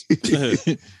 40 minutes.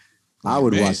 I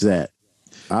would watch that.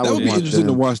 That would be interesting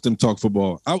to watch them talk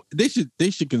football. They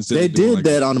should consider. They did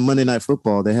that on the Monday Night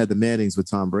Football. They had the Mannings with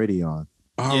Tom Brady on.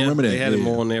 I remember that. They had him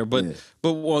on there, but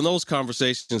on those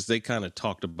conversations, they kind of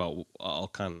talked about all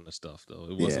kind of stuff, though.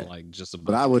 It wasn't like just about.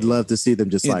 But I would love to see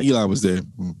them just like Eli was there,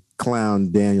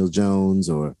 clown Daniel Jones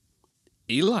or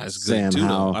Eli's good Sam too.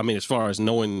 Howell. Though. I mean, as far as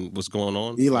knowing what's going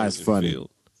on, Eli's funny.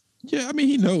 Yeah, I mean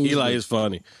he knows. Eli is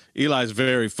funny. Eli's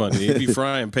very funny. He'd be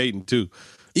frying Peyton too.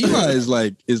 Eli is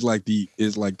like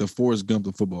the Forrest Gump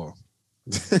of football.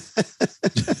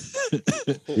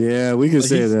 Yeah, we can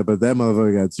say that, but that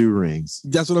motherfucker got 2 rings.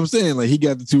 That's what I'm saying. Like he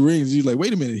got the 2 rings. You're like,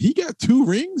 wait a minute, he got 2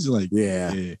 rings? Like,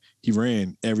 yeah, he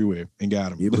ran everywhere and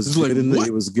got them. He was good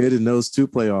he was good in those 2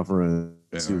 playoff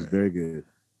runs. He was very good.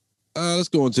 Let's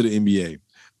go into the NBA.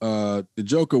 The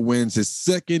Joker wins his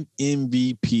 2nd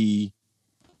MVP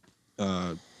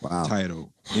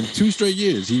title in 2 straight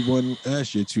years. He won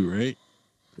last year too, right?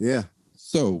 Yeah.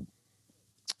 So,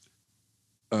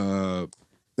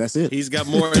 that's it. He's got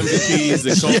more MVPs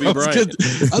than Kobe Bryant.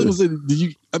 I was gonna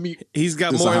say, he's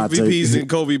got more MVPs than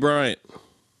Kobe Bryant.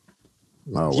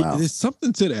 Oh wow! There's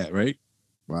something to that, right?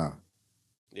 Wow.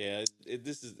 Yeah,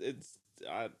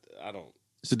 I don't.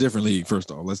 It's a different league.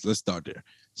 First off, let's start there.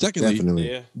 Secondly,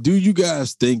 definitely. Do you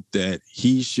guys think that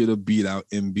he should have beat out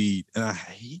Embiid? And I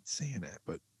hate saying that,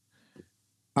 but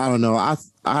I don't know. I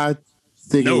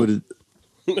think it would.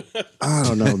 I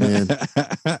don't know, man.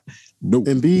 No.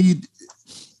 Embiid,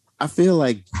 I feel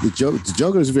like the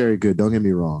Joker is very good. Don't get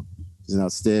me wrong. He's an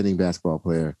outstanding basketball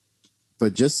player.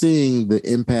 But just seeing the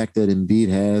impact that Embiid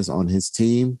has on his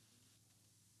team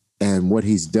and what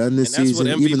he's done this season,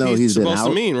 even though he's been out. Supposed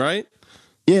to mean, right?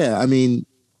 Yeah, I mean,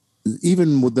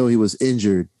 even though he was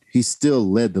injured, he still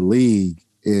led the league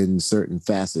in certain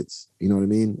facets. You know what I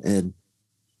mean? And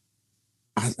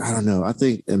I don't know. I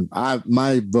think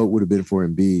my vote would have been for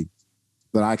Embiid,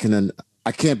 but I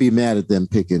can't be mad at them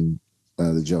picking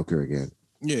the Joker again.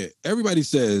 Yeah, everybody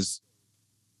says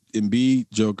Embiid,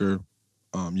 Joker,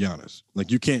 Giannis.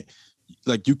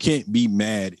 You can't be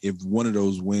mad if one of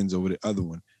those wins over the other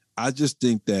one. I just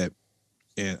think that,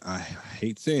 and I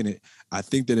hate saying it, I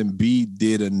think that Embiid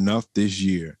did enough this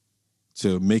year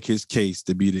to make his case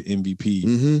to be the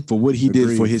MVP for what he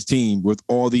did for his team with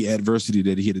all the adversity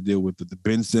that he had to deal with the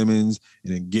Ben Simmons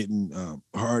and then getting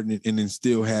Harden and then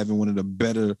still having one of the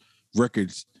better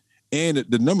records and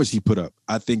the numbers he put up.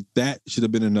 I think that should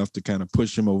have been enough to kind of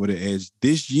push him over the edge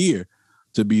this year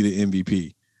to be the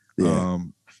MVP. Yeah.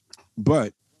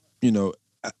 But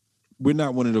we're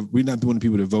not one of the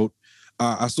people to vote.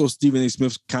 I saw Stephen A.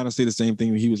 Smith kind of say the same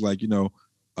thing. He was like,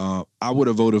 I would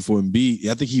have voted for Embiid.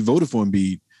 I think he voted for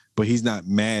Embiid, but he's not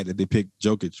mad that they picked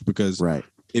Jokic because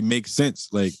it makes sense.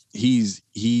 Like he's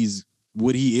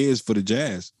what he is for the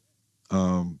Jazz.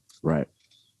 Right.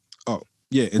 Oh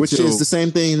yeah, which is the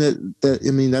same thing that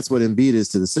I mean. That's what Embiid is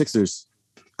to the Sixers.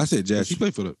 I said Jazz. He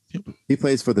played for the. He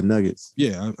plays for the Nuggets.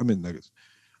 Yeah, I'm in Nuggets.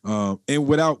 And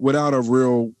without a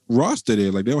real roster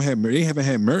there, like they haven't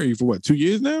had Murray for what, 2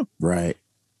 years now? Right.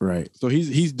 So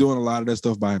he's doing a lot of that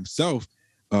stuff by himself.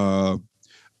 A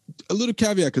little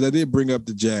caveat, because I did bring up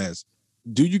the Jazz.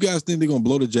 Do you guys think they're gonna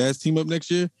blow the Jazz team up next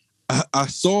year? I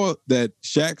saw that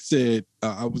Shaq said,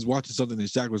 I was watching something and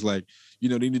Shaq was like,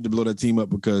 they need to blow that team up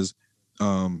because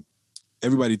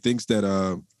everybody thinks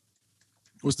that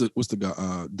what's the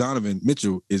guy, Donovan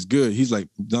Mitchell is good. He's like,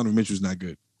 Donovan Mitchell's not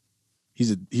good.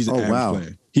 He's an average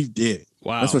player. He did.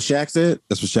 Wow. That's what Shaq said?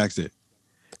 That's what Shaq said.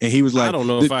 And he was like, I don't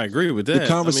know if I agree with that. The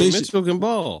conversation, Mitchell can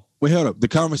ball. Wait, hold up. The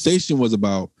conversation was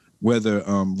about whether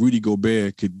Rudy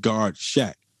Gobert could guard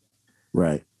Shaq.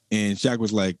 Right. And Shaq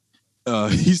was like,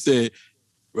 he said,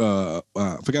 I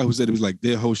forgot who said it, was like,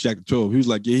 they'll hold Shaq to 12. He was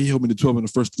like, yeah, he held me to 12 in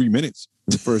the first 3 minutes.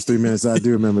 The first 3 minutes, I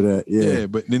do remember that. Yeah.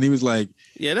 But then he was like,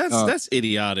 yeah, that's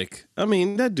idiotic. I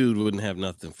mean, that dude wouldn't have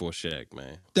nothing for Shaq,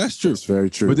 man. That's true. That's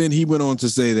very true. But then he went on to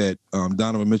say that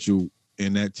Donovan Mitchell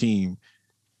and that team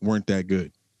weren't that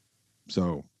good.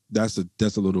 So that's a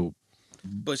little.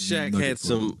 But Shaq had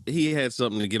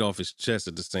something to get off his chest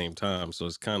at the same time. So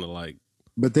it's kind of like.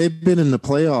 But they've been in the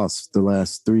playoffs the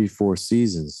last 3-4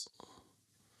 seasons.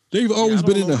 They've always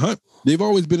been in the hunt. They've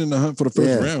always been in the hunt for the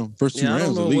first round, first 2 rounds. I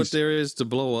don't know at least. what there is to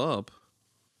blow up.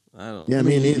 I don't. Yeah, I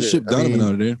mean, either. Ship Donovan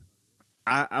out of there.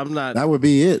 I'm not. That would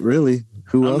be it, really.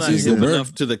 Who else is hip there?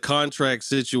 enough to the contract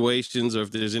situations, or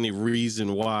if there's any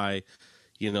reason why,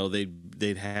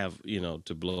 they'd have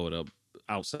to blow it up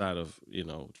outside of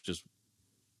just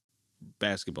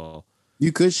basketball.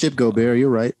 You could ship Gobert. You're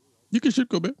right. You can ship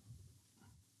Gobert.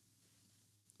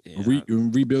 Yeah,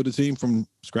 rebuild the team from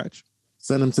scratch.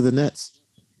 Send them to the Nets.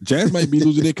 Jazz might be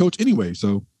losing their coach anyway.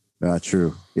 So.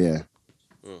 True. Yeah.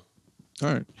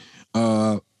 All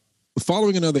right.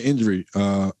 Following another injury,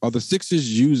 are the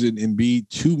Sixers using Embiid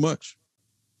too much?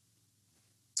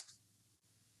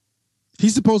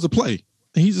 He's supposed to play.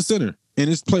 He's a center, and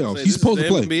it's playoffs. He's supposed to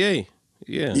play. NBA.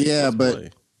 Yeah.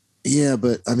 Yeah,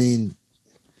 but I mean,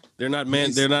 they're not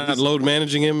load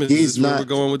managing him. Is this where we're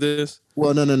going with this?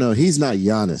 Well, no. He's not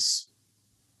Giannis.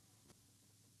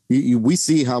 We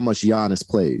see how much Giannis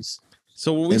plays.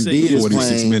 So when we say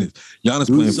 46 minutes, Giannis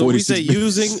playing 46 minutes. So when we say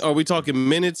using, are we talking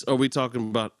minutes? Or are we talking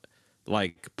about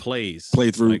like plays?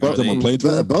 Play through.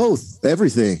 Both.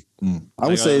 Everything. I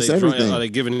would say it's everything. Are they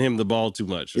giving him the ball too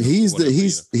much? He's the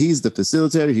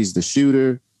facilitator. He's the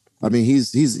shooter. I mean,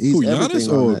 he's who, everything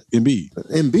Giannis or Embiid?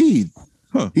 Embiid.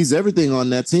 Huh. He's everything on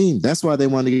that team. That's why they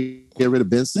want to get rid of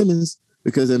Ben Simmons,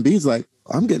 because Embiid's like,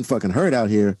 I'm getting fucking hurt out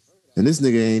here, and this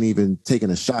nigga ain't even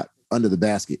taking a shot under the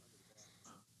basket.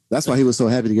 That's why he was so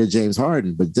happy to get James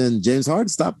Harden. But then James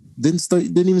Harden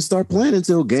didn't even start playing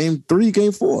until game 3,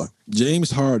 game 4. James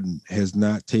Harden has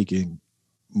not taken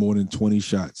more than 20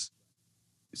 shots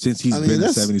since he's been a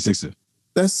 76er.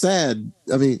 That's sad.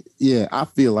 I mean, yeah, I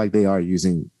feel like they are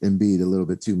using Embiid a little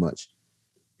bit too much.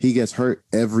 He gets hurt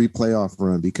every playoff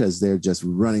run because they're just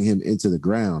running him into the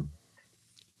ground.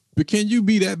 But can you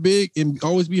be that big and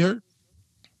always be hurt?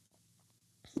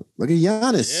 Look at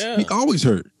Giannis. Yeah. He always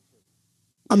hurt.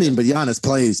 I mean, but Giannis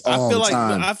plays all the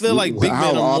time. I feel like big men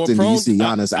are more often prone. do you see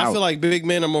Giannis out? I feel like big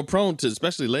men are more prone to,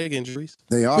 especially leg injuries.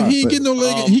 They are. But he ain't getting no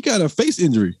leg. He got a face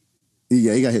injury.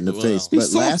 Yeah, he got hit in the face. He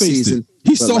But last season,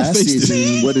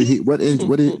 what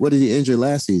did he injure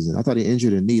last season? I thought he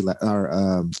injured a knee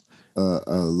or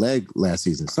leg last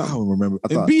season. I don't remember.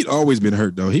 Embiid always been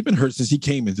hurt though. He's been hurt since he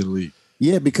came into the league.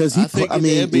 Yeah, because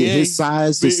his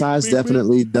size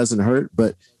definitely doesn't hurt,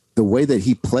 but the way that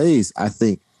he plays, I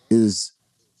think, is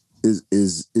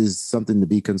something to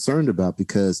be concerned about,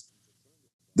 because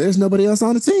there's nobody else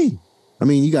on the team. I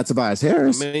mean, you got Tobias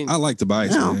Harris. I mean, I like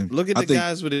Tobias. Man. Look at the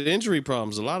guys with the injury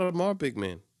problems. A lot of them are big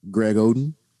men. Greg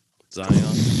Oden,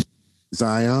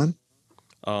 Zion.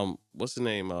 What's the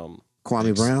name?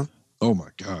 Kwame Brown. Oh my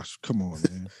gosh! Come on,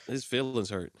 man. His feelings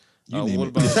hurt. What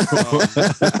about?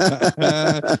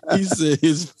 He said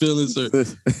his feelings hurt.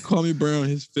 Kwame Brown,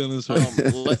 his feelings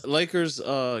hurt. Lakers.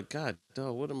 God,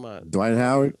 what am I? Dwight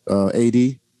Howard.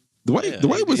 AD.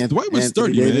 Dwight was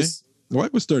sturdy, man.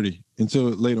 Dwight was sturdy until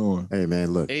later on. Hey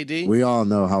man, look. AD. We all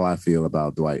know how I feel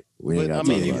about Dwight. We ain't got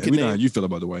to talk about it. We know how you feel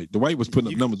about Dwight. Dwight was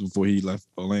putting up numbers before he left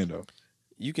Orlando.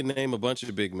 You can name a bunch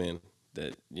of big men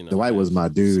that Dwight was my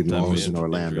dude when I was in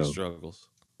Orlando. Struggles.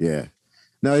 Yeah.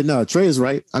 No, Trey is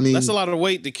right. I mean, that's a lot of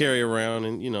weight to carry around,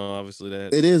 and obviously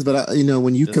that it is. But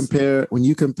when you compare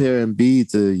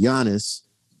Embiid to Giannis,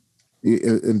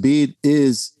 Embiid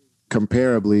is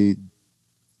comparably,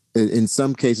 in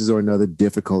some cases or another,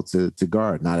 difficult to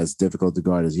guard. Not as difficult to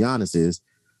guard as Giannis is,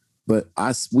 but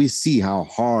we see how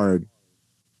hard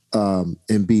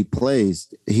Embiid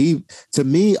plays, to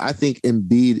me, I think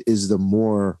Embiid is the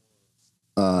more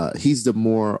he's the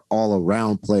more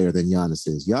all-around player than Giannis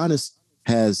is. Giannis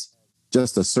has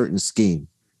just a certain scheme.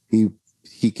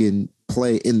 He can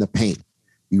play in the paint.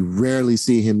 You rarely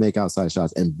see him make outside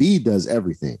shots. Embiid does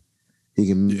everything. He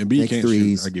can make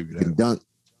threes. He can dunk.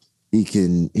 He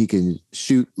can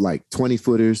shoot like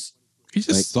 20-footers. He's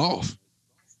just soft.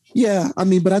 Yeah, I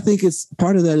mean, but I think it's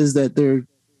part of that is that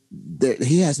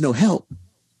he has no help.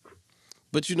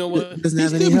 But you know what? He doesn't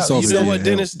have any help. You know what,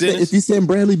 Dennis? If you send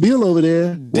Bradley Beal over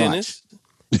there, Dennis,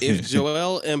 if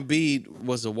Joel Embiid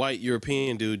was a white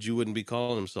European dude, you wouldn't be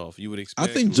calling him soft. You would expect.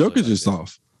 I think Jokic is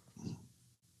soft.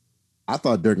 I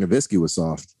thought Dirk Nowitzki was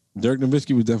soft. Dirk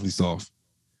Nowitzki was definitely soft.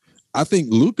 I think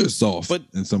Luka's soft. But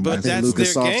that's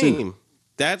their game.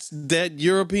 That's that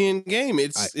European game.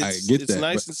 It's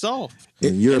nice and soft.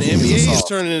 And the NBA is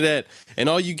turning to that. And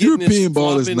all you get European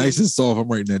ball is nice and soft. I'm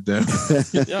writing that down.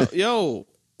 yo,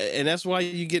 and that's why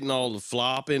you're getting all the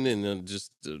flopping and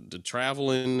just the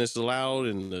traveling that's allowed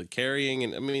and the carrying.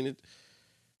 And I mean,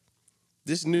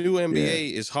 this new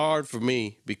NBA is hard for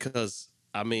me because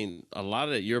I mean a lot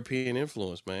of that European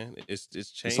influence, man. It's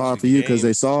changed. It's hard for you because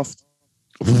they soft.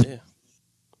 Yeah.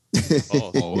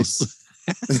 Balls,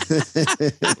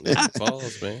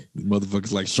 man.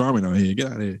 Motherfuckers like Charmin out here. Get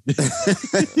out of here,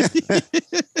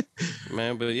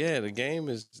 man. But yeah, the game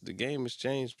has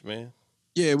changed, man.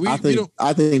 Yeah,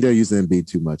 I think they're using Embiid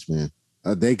too much, man.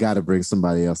 They got to bring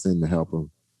somebody else in to help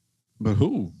them. But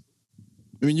who?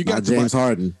 I mean, you got James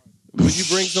Harden. When you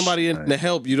bring somebody in to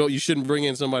help, you shouldn't bring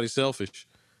in somebody selfish.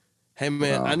 Hey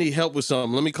man, I need help with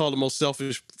something. Let me call the most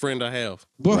selfish friend I have.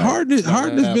 But Harden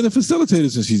has been a facilitator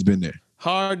since he's been there.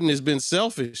 Harden has been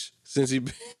selfish since he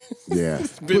been in the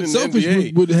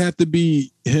NBA. Would have to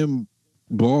be him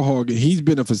ball hogging. He's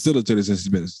been a facilitator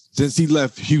since he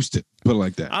left Houston. Put it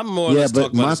like that. I'm more or less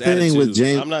talking about his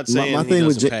attitude. I'm not saying he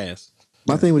doesn't pass.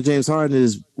 My thing with James Harden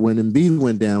is when Embiid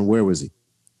went down, where was he?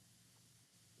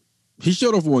 He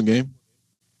showed up for one game.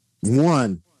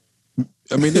 One.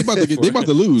 I mean, they about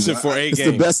to lose. It's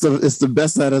the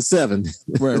best out of 7.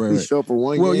 Right. Show up for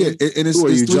one game. Well, yeah, and it's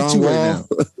 3-2 right now.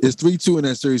 It's 3-2 in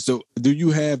that series. So, do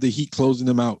you have the Heat closing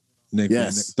them out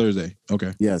next Thursday?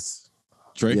 Okay. Yes.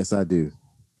 Trey? Yes, I do.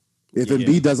 If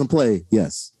Embiid doesn't play,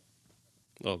 yes.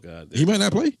 Oh God, he might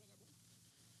not play.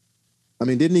 I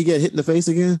mean, didn't he get hit in the face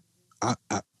again? I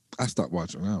stopped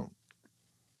watching. I don't.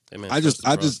 Hey man, I just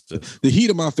the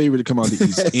Heat are my favorite to come out the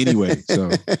East anyway.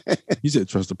 So you said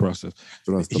trust the process.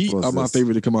 Heat are my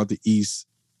favorite to come out the East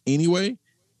anyway.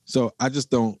 So I just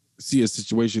don't see a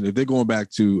situation if they're going back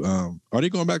to are they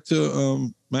going back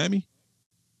to Miami?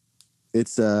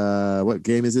 It's what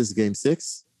game is this? Game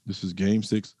 6? This is game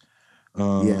 6.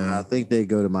 Yeah, I think they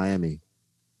go to Miami.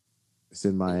 It's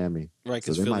in Miami. Right,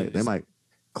 so they might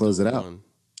close it out.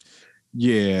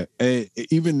 Yeah,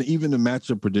 even the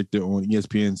matchup predictor on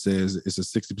ESPN says it's a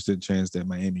 60% chance that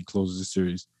Miami closes the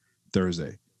series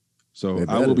Thursday. So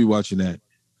I will be watching that.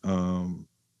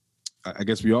 I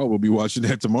guess we all will be watching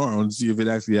that tomorrow and see if it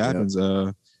actually happens.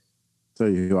 Tell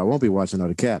you who I won't be watching are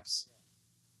the Caps.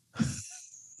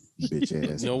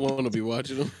 Bitch ass. No one will be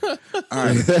watching them. All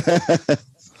right,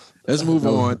 let's move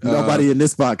on. Nobody in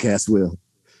this podcast will.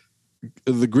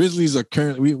 The Grizzlies are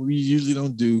currently. We usually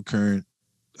don't do current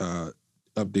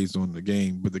updates on the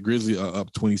game, but the Grizzlies are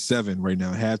up 27 right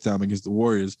now, halftime against the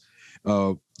Warriors.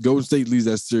 Golden State leads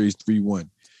that series 3-1.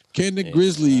 Can the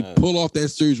Grizzlies pull off that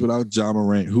series without Ja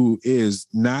Morant, who is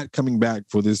not coming back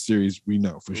for this series? We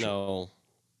know for sure. No.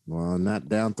 Well, not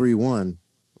down 3-1.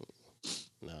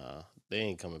 Nah, they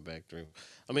ain't coming back 3.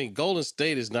 I mean, Golden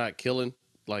State is not killing.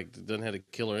 Like, doesn't have a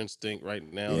killer instinct right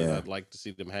now that I'd like to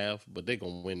see them have, but they're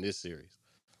gonna win this series.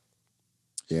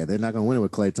 Yeah, they're not gonna win it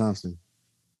with Klay Thompson.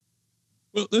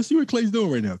 Well, let's see what Klay's doing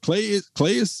right now. Klay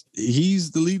is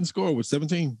he's the leading scorer with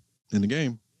 17 in the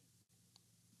game.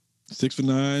 6 for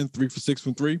 9, 3 for 6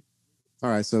 from 3. All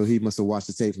right, so he must have watched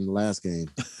the tape from the last game.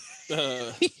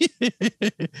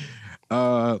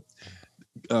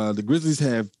 The Grizzlies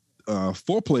have 5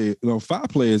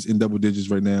 players in double digits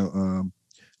right now.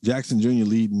 Jackson Jr.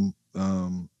 leading,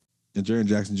 and Jaren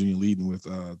Jackson Jr. leading with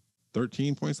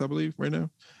 13 points, I believe, right now.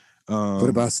 What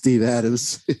about Steve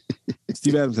Adams?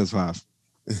 Steve Adams has 5.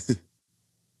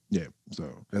 Yeah, so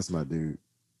that's my dude.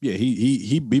 Yeah,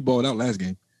 he balled out last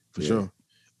game for sure.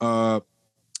 I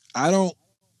don't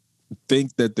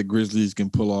think that the Grizzlies can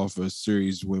pull off a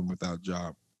series win without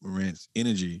Ja Morant's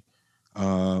energy.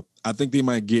 I think they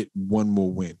might get one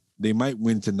more win. They might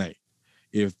win tonight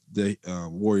if the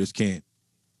Warriors can't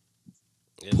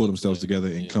pull themselves together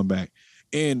and come back.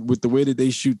 And with the way that they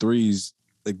shoot threes,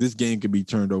 like this game could be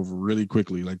turned over really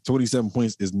quickly. Like 27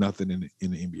 points is nothing in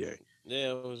the NBA.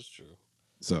 Yeah, it was true.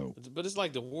 So, but it's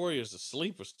like the Warriors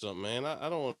asleep or something, man. I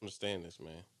don't understand this,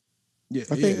 man. Yeah,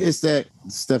 I think it's that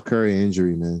Steph Curry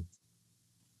injury, man.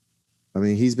 I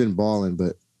mean, he's been balling,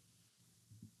 but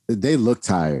they look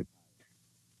tired.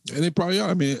 And they probably are.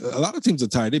 I mean, a lot of teams are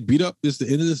tired. They beat up. It's the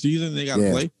end of the season. They got to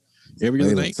play every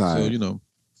other night. So, you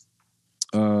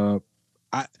know,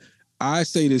 I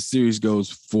say this series goes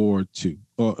 4-2.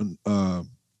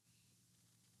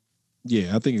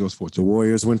 Yeah, I think it goes 4-2. The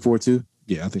Warriors win 4-2?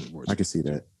 Yeah, I think the Warriors. I can see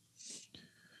that.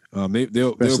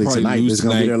 They'll probably tonight, lose this is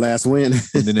gonna be their last win.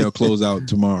 and then they'll close out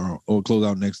tomorrow or close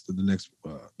out the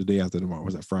day after tomorrow.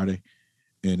 Was that Friday?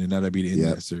 And then that'll be the end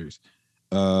of that series.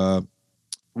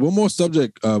 One more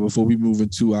subject before we move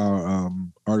into our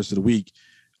artist of the week.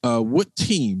 What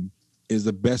team is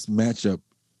the best matchup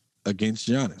against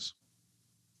Giannis?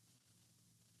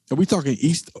 Are we talking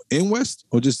East and West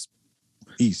or just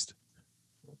East?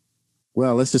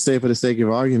 Well, let's just say for the sake of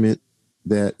argument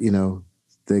that, you know,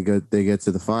 they get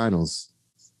to the finals.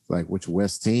 Like, which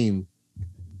West team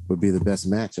would be the best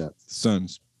matchup?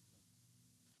 Suns.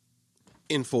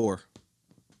 In 4.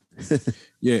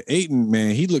 Yeah, Ayton,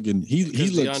 man, he looks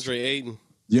DeAndre Ayton.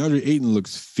 DeAndre Ayton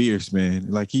looks fierce,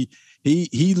 man. Like he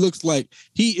looks like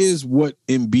he is what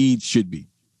Embiid should be.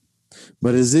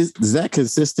 But is that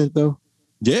consistent though?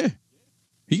 Yeah,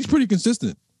 he's pretty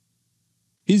consistent.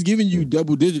 He's giving you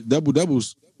double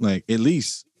doubles like at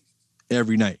least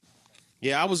every night.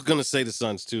 Yeah, I was gonna say the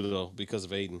Suns too, though, because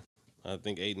of Ayton. I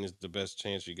think Ayton is the best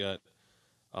chance you got.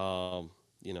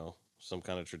 You know, some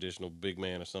kind of traditional big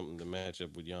man or something to match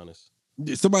up with Giannis.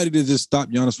 Somebody to just stop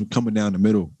Giannis from coming down the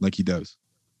middle like he does.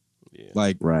 Yeah.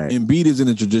 Like Embiid isn't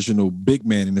a traditional big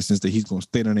man in the sense that he's going to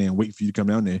stay down there and wait for you to come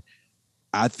down there.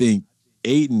 I think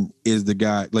Ayton is the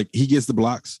guy. Like he gets the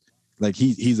blocks. Like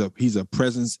he's a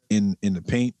presence in the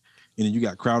paint, and then you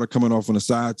got Crowder coming off on the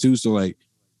side too. So like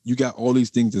you got all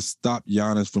these things to stop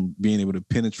Giannis from being able to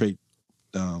penetrate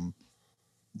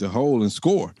the hole and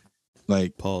score.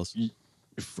 Like pause.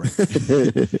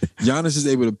 Giannis is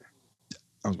able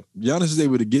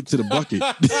to get to the bucket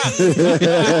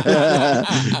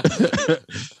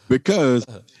because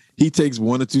he takes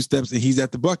 1 or 2 steps and he's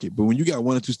at the bucket. But when you got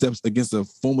 1 or 2 steps against a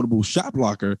formidable shot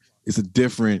blocker, it's a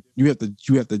different. You have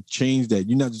to change that.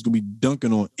 You're not just gonna be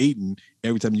dunking on Ayton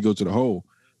every time you go to the hole.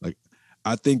 Like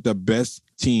I think the best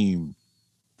team,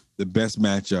 the best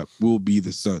matchup will be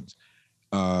the Suns.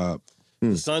 The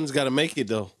Suns got to make it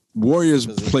though. Warriors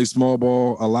play small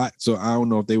ball a lot, so I don't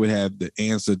know if they would have the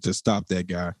answer to stop that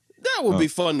guy. That would be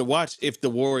fun to watch if the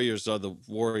Warriors are the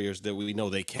Warriors that we know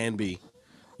they can be.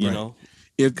 You know,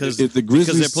 because the Grizzlies,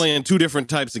 because they're playing 2 different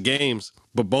types of games,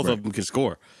 but both of them can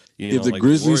score. If the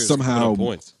Grizzlies somehow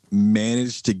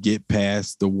manage to get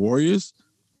past the Warriors,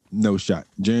 no shot.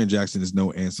 Jaren Jackson is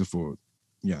no answer for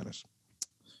Giannis.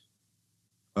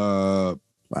 Wow.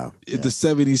 If the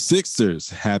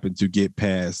 76ers happen to get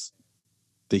past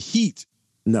the Heat,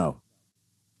 no.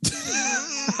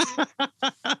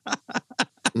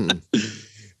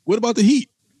 What about the Heat?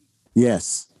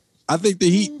 Yes. I think the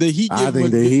Heat. I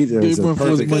think the Heat is a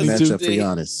perfect matchup for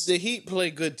Giannis. The Heat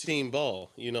play good team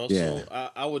ball, you know. Yeah.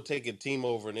 So I would take a team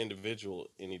over an individual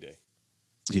any day.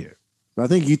 Yeah. I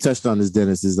think you touched on this,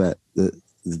 Dennis. Is that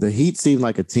the Heat seem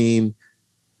like a team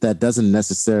that doesn't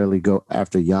necessarily go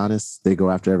after Giannis; they go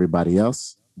after everybody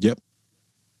else. Yep.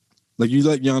 Like you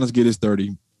let Giannis get his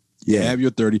 30. Yeah. Have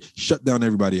your 30. Shut down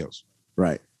everybody else.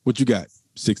 Right. What you got?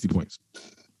 60 points.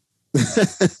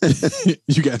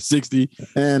 You got 60.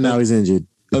 And now he's injured.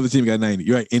 Other team got 90.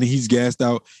 You're right. And he's gassed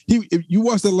out. If you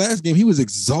watched the last game, he was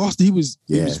exhausted. He was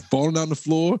falling down the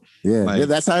floor. Yeah. Like,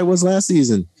 that's how it was last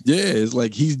season. Yeah. It's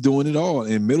like he's doing it all.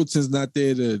 And Middleton's not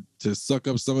there to suck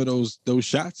up some of those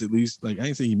shots, at least. Like I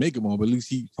ain't saying he make them all, but at least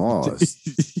he pause.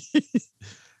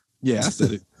 Yeah, I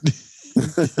said it.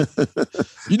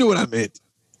 You know what I meant.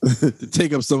 To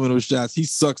take up some of those shots. He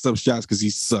sucks up shots because he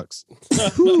sucks.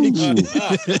 Boom,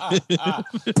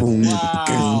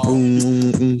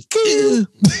 boom.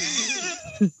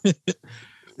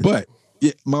 But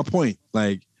yeah, my point,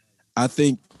 like, I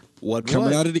think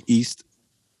coming out of the East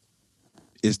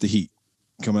is the Heat.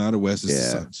 Coming out of the West is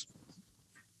the Suns.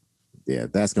 Yeah,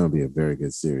 that's going to be a very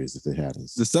good series if it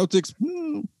happens. The Celtics,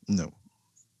 no.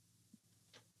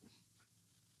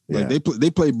 Like they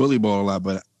play bully ball a lot,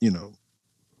 but you know,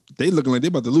 they looking like they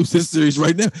about to lose this series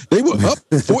right now. They were up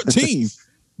 14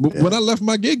 when I left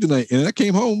my gig tonight, and I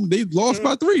came home. They lost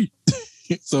by 3.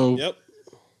 So,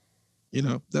 you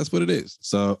know, that's what it is.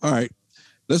 So, all right,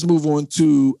 let's move on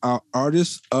to our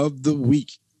artist of the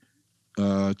week.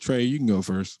 Trey, you can go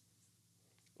first.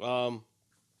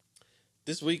 This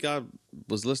This week I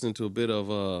was listening to a bit of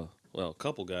a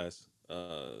couple guys,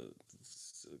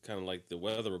 kind of like the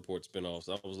Weather Report spinoffs.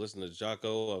 I was listening to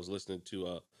Jocko. I was listening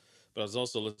to, but I was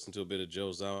also listening to a bit of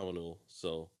Joe Zawinul.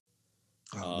 So,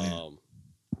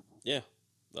 yeah,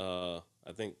 I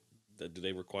think that do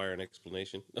they require an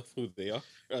explanation of who they are?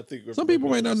 I think some people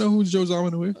might not know who Joe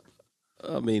Zawinul is.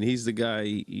 I mean, he's the guy.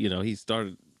 He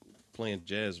started playing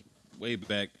jazz way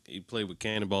back. He played with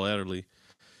Cannonball Adderley.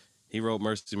 He wrote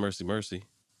 "Mercy, Mercy, Mercy."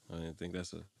 I think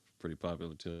that's a pretty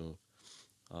popular tune.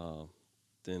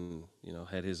 Then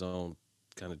had his own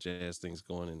kind of jazz things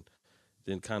going, and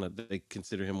then kind of they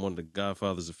consider him one of the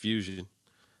godfathers of fusion.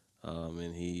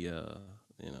 And he,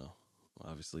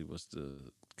 obviously was the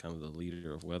kind of the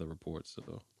leader of Weather Report.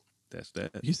 So that's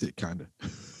that. He said kind of.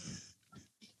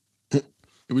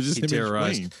 It was just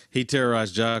he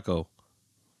terrorized Jocko.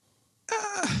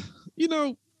 He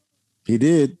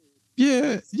did.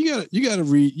 Yeah, you gotta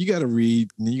read,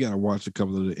 and you gotta watch a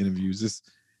couple of the interviews.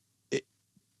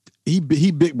 He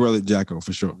big brother Jocko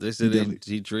for sure. They said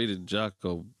he treated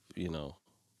Jocko, He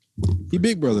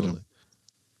big brothered him.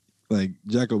 Like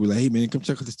Jocko be like, "Hey man, come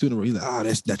check out this tune." He's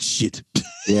like, that's shit.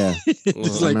 Yeah,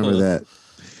 I remember that.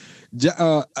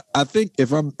 I think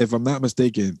if I'm not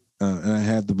mistaken, and I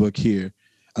have the book here,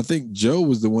 I think Joe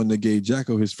was the one that gave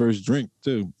Jocko his first drink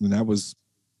too, and that was.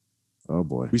 Oh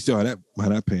boy, we saw how that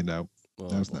panned out.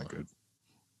 That was not good.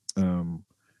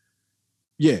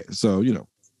 Yeah, so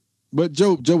but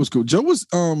Joe was cool. Joe was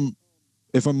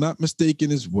if I'm not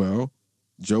mistaken as well,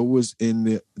 Joe was in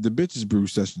the Bitches Brew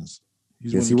sessions.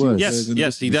 Yes, he was. Yes,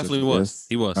 he definitely was. Yes.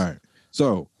 He was. All right.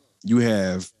 So you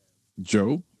have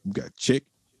Joe. You got Chick.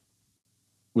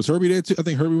 Was Herbie there too? I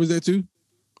think Herbie was there too.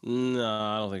 No,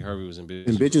 I don't think Herbie was in Bitches.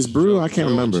 In Bitches Brew, I can't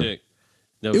remember.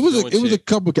 It was a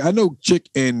couple. I know Chick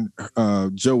and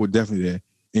Joe were definitely there,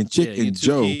 and Chick and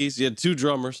Joe. You had two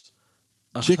drummers.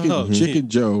 Chick and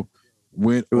Joe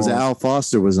went. It was Al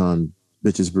Foster was on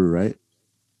Bitches Brew, right?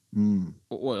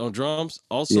 What, on drums?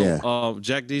 Also,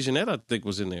 Jack DeJohnette, I think,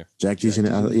 was in there. Jack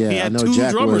DeJohnette, yeah, he had I know two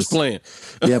Jack drummers was playing.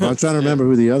 Yeah, but I'm trying to remember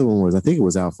who the other one was. I think it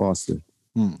was Al Foster.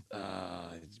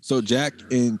 So Jack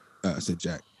and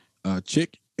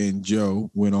Chick and Joe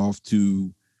went off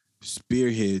to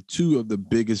spearhead two of the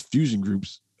biggest fusion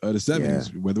groups of the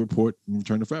 70s, Weather Report and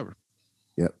Return to Forever.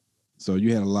 Yep. So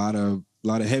you had a lot of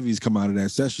heavies come out of that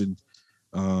session.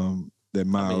 That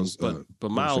Miles, but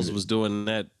Miles was doing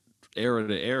that era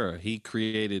to era. He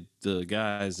created the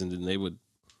guys, and then they would,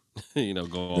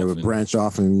 go off. They would branch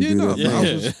off and do that.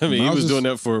 Yeah. He was doing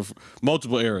that for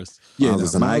multiple eras. Yeah, Miles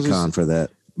was an icon for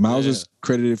that. Miles is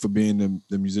credited for being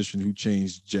the musician who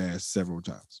changed jazz several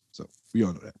times. So we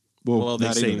all know that. Well,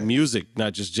 they say music,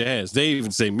 not just jazz. They even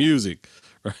say music,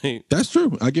 right? That's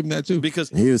true. I give him that too.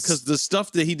 Because the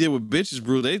stuff that he did with Bitches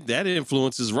Brew, that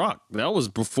influences rock. That was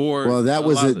before. Well, that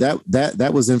was it.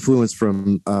 That was influenced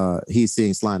from he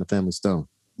seeing Sly and the Family Stone.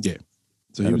 Yeah.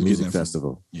 So at a music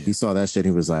festival. He saw that shit.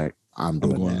 And he was like, I'm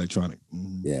going that. Electronic.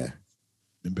 Mm-hmm. Yeah.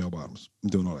 And bell bottoms.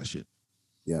 I'm doing all that shit.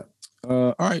 Yeah.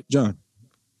 All right, John.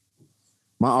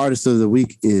 My artist of the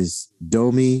week is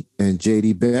Domi and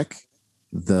JD Beck,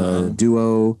 the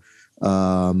duo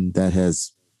that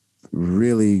has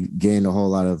really gained a whole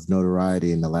lot of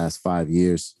notoriety in the last 5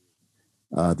 years.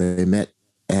 They met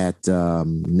at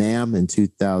NAMM in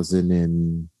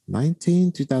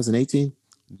 2019, 2018.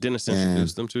 Dennis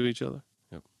introduced them to each other.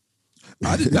 Yep.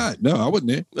 I did not. No, I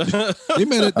wasn't there. They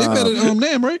met at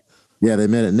NAMM, right? Yeah, they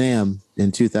met at NAMM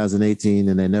in 2018,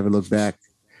 and they never looked back.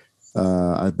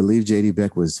 I believe JD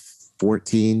Beck was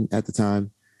 14 at the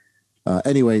time.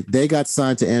 Anyway, they got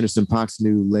signed to Anderson .Paak's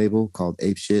new label called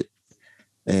Ape Shit,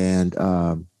 and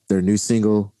their new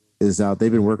single is out.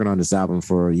 They've been working on this album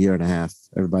for a year and a half.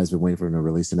 Everybody's been waiting for them to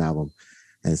release an album,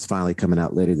 and it's finally coming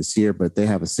out later this year. But they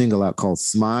have a single out called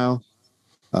Smile,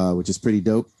 which is pretty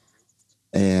dope.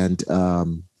 And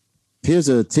here's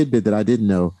a tidbit that I didn't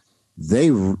know.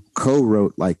 They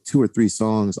co-wrote like 2 or 3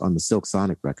 songs on the Silk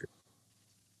Sonic record.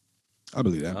 I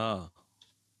believe that.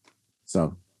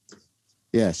 So,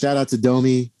 yeah, shout out to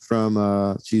Domi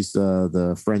from, she's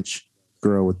the French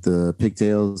girl with the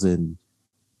pigtails, and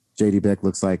JD Beck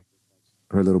looks like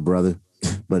her little brother,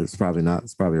 but it's probably not.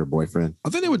 It's probably her boyfriend. I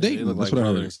think they were dating. They look like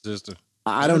brother and sister.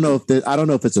 I don't know if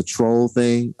it's a troll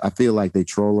thing. I feel like they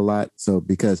troll a lot. So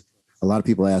because a lot of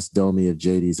people ask Domi if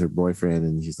JD's her boyfriend,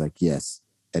 and she's like, yes.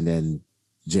 And then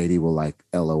JD will like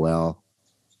LOL.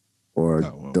 Or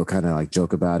they'll kind of like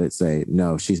joke about it, say,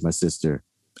 no, she's my sister.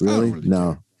 Really?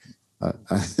 No. I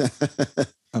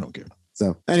don't care.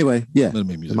 So anyway, yeah,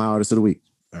 my artist of the week.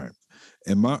 All right.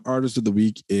 And my artist of the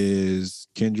week is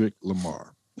Kendrick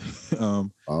Lamar.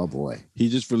 Oh boy. He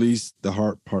just released The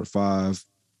Heart Part 5.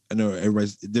 I know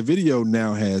the video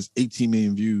now has 18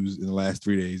 million views in the last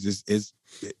 3 days. It's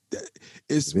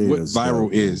what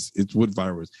viral is. It's what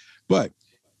viral is. But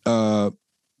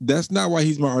that's not why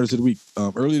he's my artist of the week.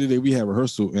 Earlier today we had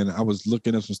rehearsal and I was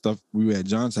looking up some stuff. We were at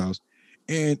John's house,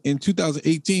 and in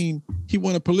 2018 he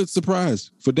won a Pulitzer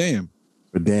Prize for Damn.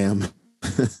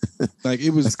 Like it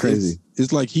was. That's crazy.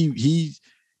 It's like he's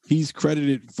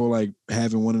credited for like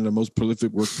having one of the most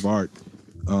prolific works of art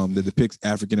that depicts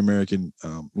African American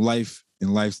life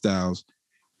and lifestyles,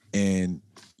 and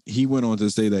he went on to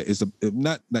say that it's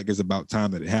not like it's about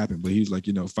time that it happened, but he's like,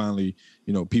 finally,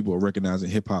 people are recognizing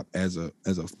hip hop as a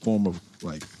form of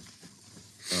like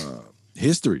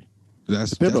history.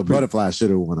 That's Butterfly should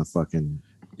have won a fucking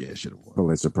should have won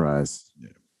Pulitzer Prize. Yeah,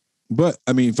 but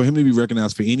I mean, for him to be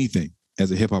recognized for anything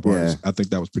as a hip hop artist, I think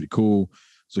that was pretty cool.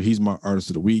 So he's my artist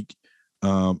of the week.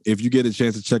 If you get a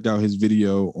chance to check out his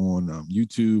video on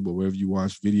YouTube or wherever you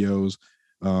watch videos,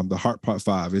 The Heart Part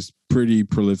 5 is pretty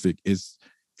prolific. It's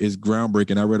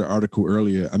groundbreaking. I read an article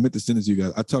earlier. I meant to send it to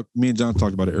you guys. Me and John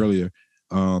talked about it earlier,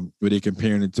 where they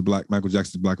comparing it to Michael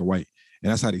Jackson's Black or White.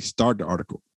 And that's how they start the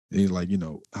article. He's like,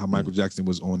 how Michael Jackson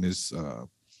was on this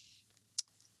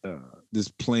this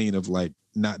plane of like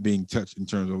not being touched in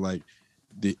terms of like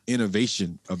the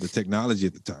innovation of the technology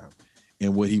at the time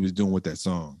and what he was doing with that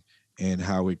song and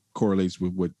how it correlates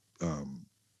with what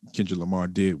Kendrick Lamar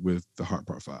did with The Heart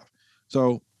Part 5.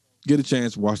 So get a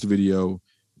chance, watch the video,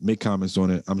 make comments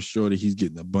on it. I'm sure that he's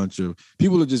getting a bunch of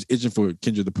people are just itching for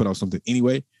Kendrick to put out something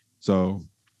anyway. So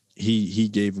he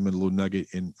gave him a little nugget,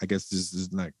 and I guess this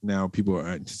is like now people are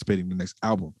anticipating the next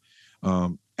album.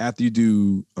 After you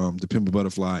do The Pimp a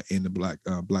Butterfly and the Black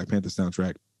Panther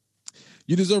soundtrack,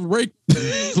 you deserve a break.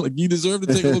 Like you deserve to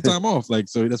take a little time off. Like,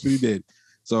 so that's what he did.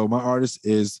 So my artist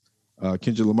is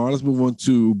Kendrick Lamar. Let's move on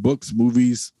to books,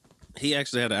 movies. He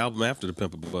actually had an album after The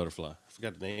Pimp a Butterfly. I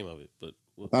forgot the name of it, but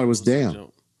I thought it was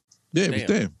Damn. Yeah, it was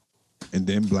Damn. And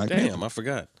then Black Panther. I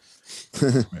forgot.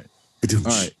 Right. All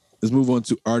right. Let's move on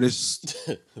to artists.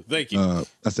 Thank you.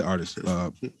 That's the artist.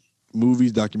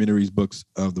 Movies, documentaries, books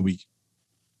of the week.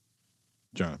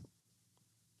 John.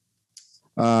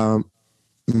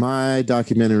 My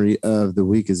documentary of the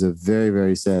week is a very,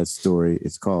 very sad story.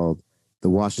 It's called The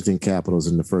Washington Capitals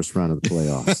in the First Round of the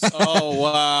Playoffs. Oh,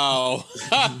 wow.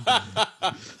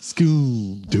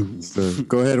 School dude. So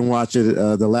go ahead and watch it.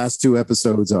 The last two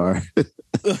episodes are the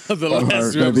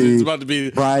last two episodes. It's about to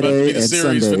be Friday the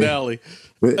series Sunday. Finale.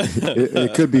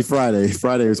 It could be Friday.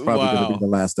 Friday is probably going to be the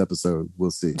last episode.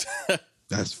 We'll see.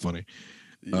 That's funny.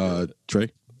 Trey?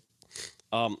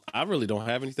 I really don't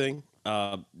have anything.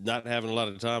 Not having a lot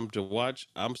of time to watch.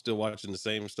 I'm still watching the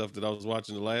same stuff that I was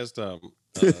watching the last time.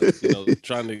 Still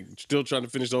trying to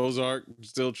finish Ozark.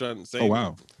 Still trying to say. Oh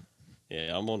wow.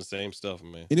 Yeah, I'm on the same stuff,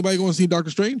 man. Anybody going to see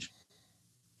Doctor Strange?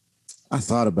 I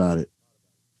thought about it.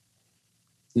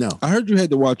 No. I heard you had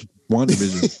to watch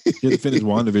WandaVision. You had to finish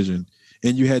WandaVision,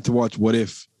 and you had to watch What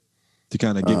If to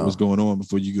kind of get what's going on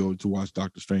before you go to watch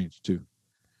Doctor Strange too.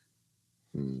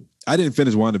 I didn't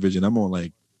finish WandaVision. I'm on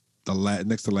like the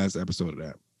next to last episode of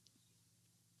that.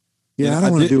 Yeah, I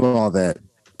don't want to do all that.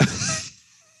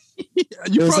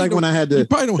 It's like when I had to. You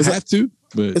probably don't have to.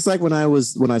 But it's like when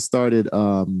I started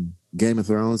Game of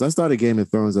Thrones. I started Game of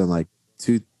Thrones in like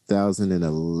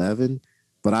 2011,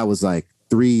 but I was like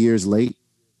 3 years late.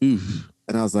 Oof.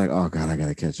 And I was like, oh God, I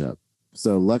gotta catch up.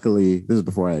 So luckily, this is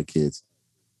before I had kids.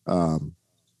 I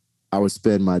would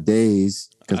spend my days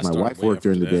because my wife worked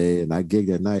during the day and I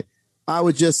gigged at night. I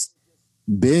would just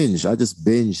binge. I just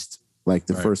binged like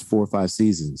the first 4 or 5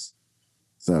 seasons.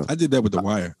 So I did that with The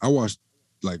Wire. I watched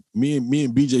like me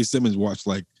and BJ Simmons watched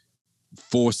like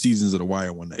 4 seasons of The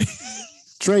Wire one day.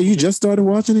 Trey, you just started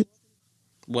watching it?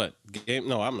 What game?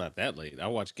 No, I'm not that late. I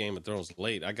watched Game of Thrones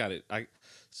late. I got it. I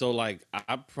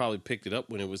probably picked it up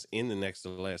when it was in the next to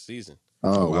the last season.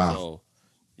 Oh wow! So,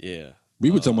 yeah,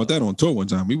 we were talking about that on tour one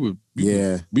time. We were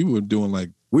doing like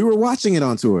we were watching it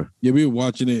on tour. Yeah, we were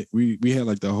watching it. We had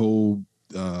like the whole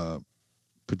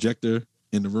projector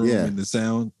in the room and the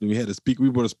sound. We had a speaker. We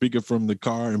bought a speaker from the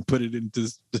car and put it into.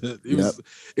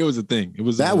 It was a thing. It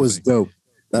was dope.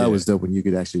 That was dope when you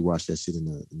could actually watch that shit in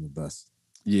the bus.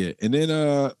 Yeah, and then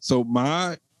I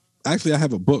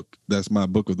have a book that's my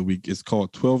book of the week. It's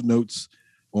called 12 Notes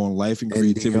on Life and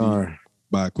Creativity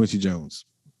by Quincy Jones.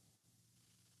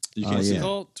 You can't see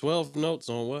it. 12 Notes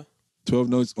on what? 12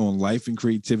 Notes on Life and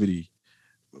Creativity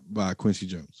by Quincy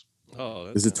Jones. Oh,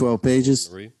 is it 12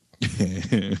 pages?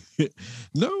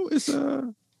 No, it's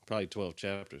probably 12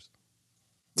 chapters.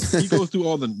 He goes through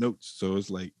all the notes, so it's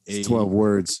like 12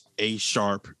 words. A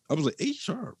sharp. I was like A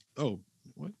sharp. Oh,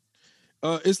 what?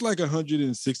 It's like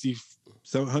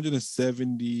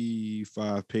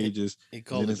 175 pages. He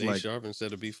called it A sharp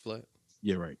instead of B flat.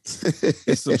 Yeah, right.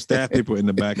 It's some staff paper in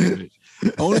the back of it.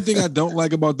 Only thing I don't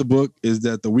like about the book is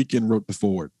that The Weeknd wrote the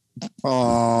foreword.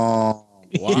 Oh,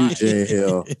 why? J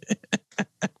Hill.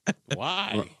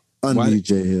 Why? Unmute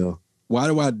J Hill. Why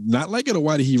do I not like it, or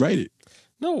why did he write it?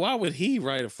 No, why would he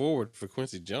write a foreword for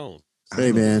Quincy Jones?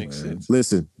 Hey, man,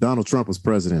 listen, Donald Trump was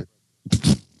president.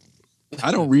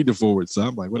 I don't read the foreword, so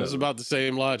I'm like, whatever. That's about the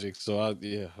same logic. So, all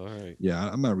right. Yeah,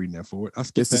 I'm not reading that foreword. I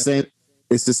It's the same.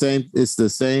 It's the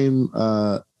same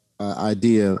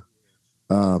idea.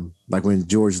 Like when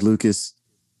George Lucas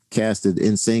casted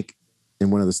NSYNC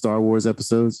in one of the Star Wars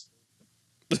episodes.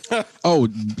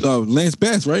 Lance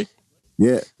Bass, right?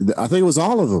 Yeah, I think it was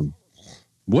all of them.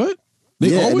 What?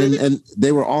 And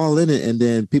they were all in it, and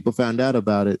then people found out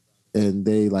about it, and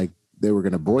they were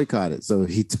going to boycott it. So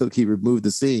he removed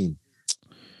the scene.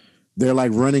 They're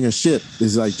like running a ship.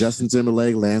 It's like Justin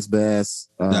Timberlake, Lance Bass.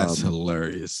 That's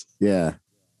hilarious. Yeah,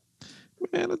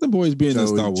 man, let the boys be in the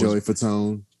Star Wars. Joey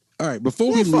Fatone. All right,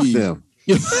 before we leave. Them.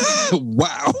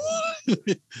 Wow.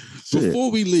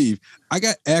 Before we leave, I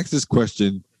got asked this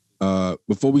question.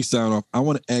 Before we sign off, I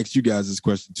want to ask you guys this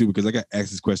question too, because I got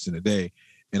asked this question today,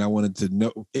 and I wanted to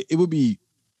know. It would be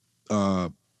more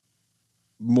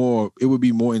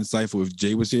insightful if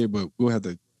Jay was here, but we'll have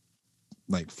to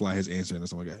fly his answer and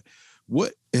something like that.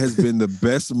 What has been the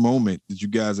best moment that you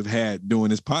guys have had doing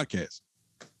this podcast?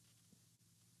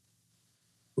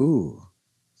 Ooh.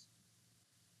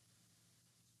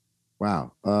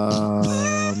 Wow. He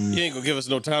ain't gonna give us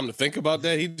no time to think about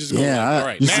that. He just going all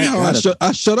right.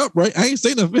 I shut up, right? I ain't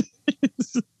say nothing.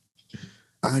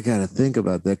 I gotta think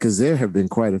about that because there have been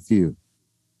quite a few.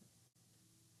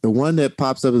 The one that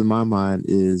pops up in my mind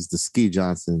is the Ski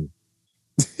Johnson.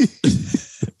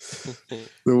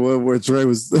 The one where Trey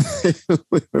was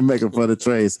we're making fun of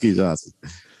Trey and Ski Johnson.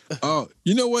 Oh,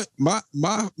 you know what? My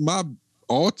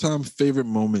all-time favorite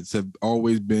moments have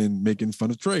always been making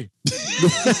fun of Trey. Come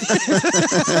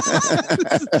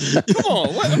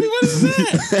on, what is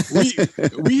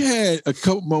that? We had a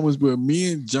couple moments where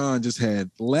me and John just had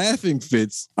laughing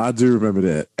fits. I do remember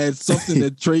that. At something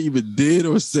that Trey even did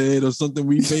or said, or something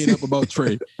we made up about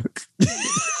Trey.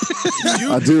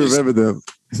 I do remember them.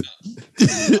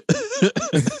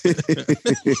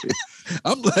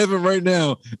 I'm laughing right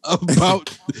now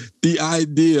about the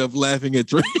idea of laughing at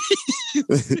Trey.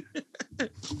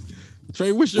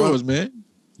 Trey, what's yours, man?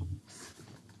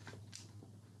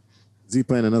 Is he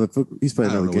playing another? He's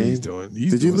playing another game. He's doing.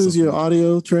 Did you lose your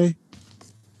audio, Trey?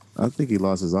 I think he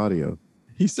lost his audio.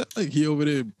 He sounded like he over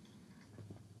there.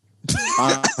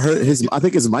 I heard his. I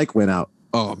think his mic went out.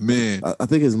 Oh man! I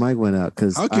think his mic went out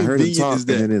because I heard him talk, and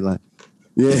then it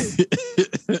yeah.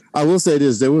 I will say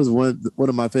this: there was one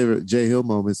of my favorite Jay Hill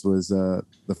moments was the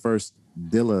first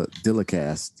Dilla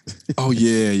cast. Oh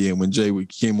yeah, when Jay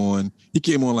came on, he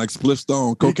came on like Spliff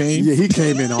Stone cocaine. He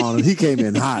came in on him. He came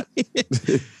in hot.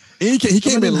 And he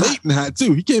came in late and hot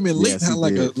too. He came in late and hot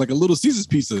like a Little Caesars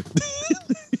pizza.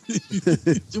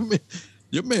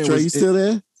 Your man Trey, was you still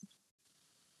there?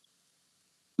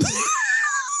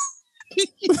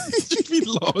 He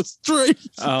lost Trey.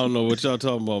 I don't know what y'all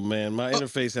talking about, man. My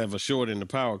interface have a short in the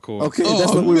power cord. Okay,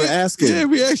 that's what we were asking. Yeah,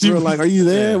 we actually were like, "Are you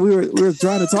there?" Yeah. We were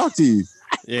trying to talk to you.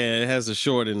 Yeah, it has a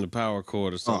short in the power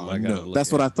cord or something. I gotta look That's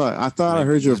at what I thought. I thought I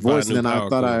heard your Just buy a voice, new and then I power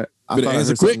thought cord. I thought I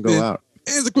heard something go out.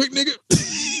 Answer quick, nigga.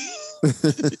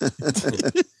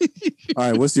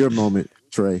 All right, what's your moment,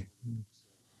 Trey?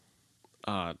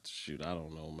 Shoot, I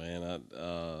don't know, man.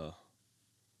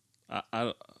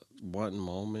 I one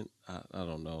moment, I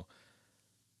don't know.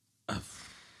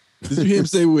 Did you hear him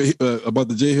say about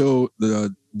the J Hill,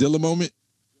 the Dilla moment?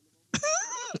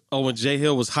 Oh, when J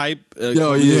Hill was hype.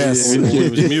 Yes. When he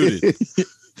was muted.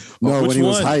 No, when he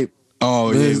was hype.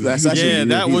 Oh yeah, that's actually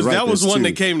that was one too.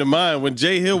 that came to mind when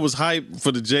Jay Hill was hype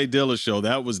for the Jay Dilla show.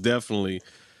 That was definitely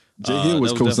Jay Hill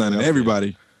was co-signing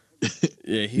everybody.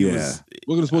 Yeah, he was.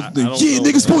 We're gonna supposed to think. Yeah,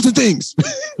 niggas posting things.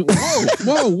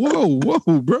 whoa,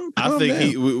 bro. I think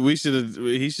he should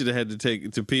have had to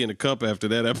take to pee in a cup after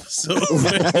that episode.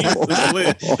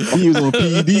 He was on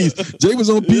PEDs. Jay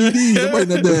was on PEDs. I'm writing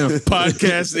that down.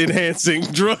 Podcast enhancing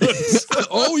drugs.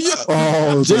 Oh yeah.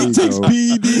 Oh, Jay takes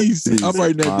PEDs. I'm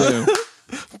writing that down.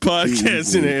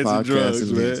 Podcast enhancing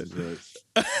drugs, man.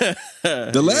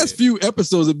 The last few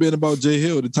episodes have been about Jay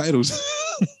Hill. The titles.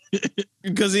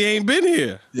 Because he ain't been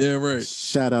here. Yeah, right.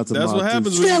 Shout out to That's Ma what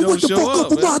happens Dukes. when you don't show up.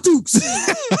 Ma Dukes.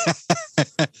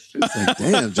 Like,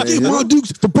 damn, Jay Hill. Ma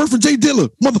Dukes, the birth of Jay Dilla,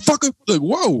 motherfucker. Like,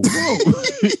 whoa.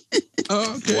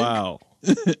 Okay. Wow.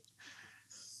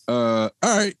 All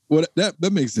right. Well,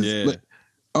 that makes sense. Yeah.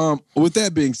 With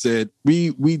that being said,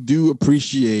 we do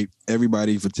appreciate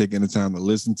everybody for taking the time to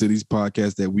listen to these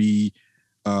podcasts that we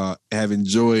have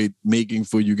enjoyed making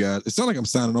for you guys. It sounds like I'm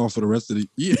signing off for the rest of the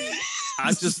year. I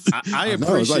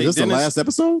appreciate like this Dennis, the last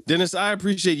episode. Dennis, I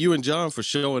appreciate you and John for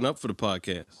showing up for the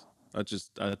podcast. I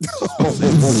just damn.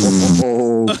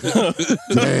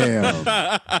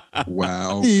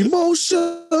 Wow.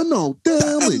 Emotional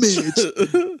damage.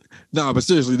 No, but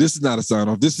seriously, this is not a sign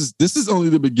off. This is only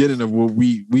the beginning of what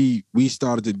we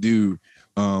started to do.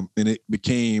 And it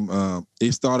became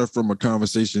it started from a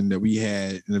conversation that we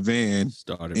had in the van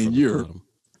in Europe.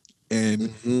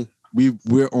 And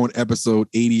we're on episode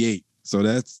 88. So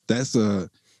that's on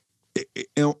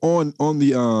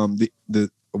the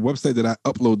website that I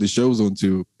upload the shows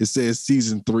onto. It says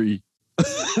season 3.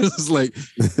 It's like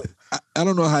I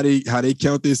don't know how they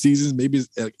count their seasons. Maybe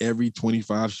it's like every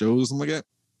 25 shows or something like that.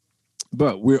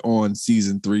 But we're on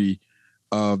season 3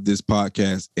 of this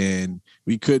podcast, and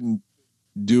we couldn't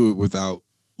do it without,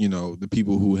 the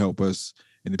people who help us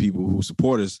and the people who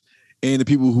support us and the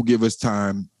people who give us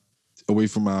time away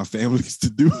from our families to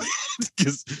do it.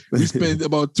 Because we spend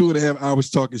about 2.5 hours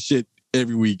talking shit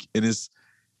every week, and it's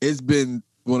been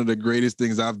one of the greatest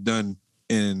things I've done.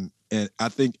 And I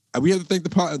think we have to thank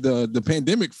the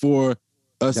pandemic for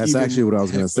us. That's actually what I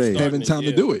was going to say. Having time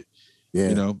to do it.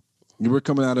 Yeah. We're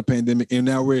coming out of the pandemic, and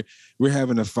now we're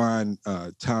having to find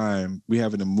time. We're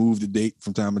having to move the date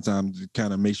from time to time to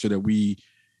kind of make sure that we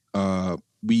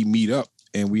meet up,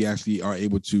 and we actually are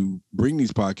able to bring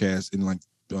these podcasts and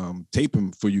tape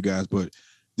them for you guys. But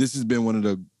this has been one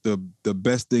of the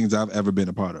best things I've ever been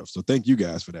a part of. So thank you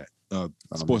guys for that.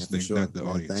 Sports things, sure. Not the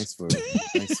audience. Thanks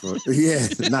for yeah,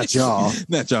 not y'all,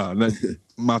 not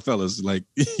my fellas.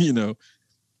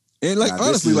 And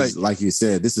honestly, like you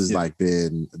said, this has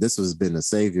been a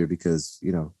savior because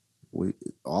we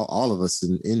all of us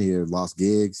in here lost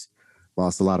gigs,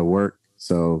 lost a lot of work,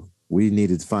 so we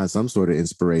needed to find some sort of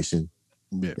inspiration.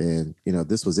 Yeah. And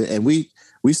this was it, and we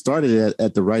started it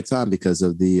at the right time because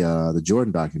of the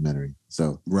Jordan documentary.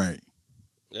 So right,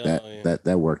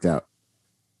 that worked out.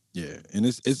 Yeah, and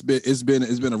it's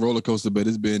been a roller coaster, but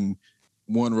it's been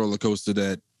one roller coaster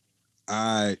that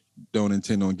I don't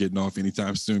intend on getting off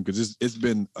anytime soon, because it's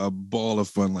been a ball of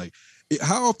fun. Like,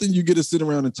 how often you get to sit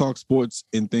around and talk sports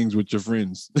and things with your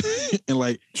friends?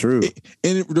 And true.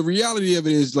 The reality of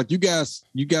it is, you guys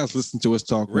listen to us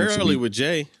talk rarely with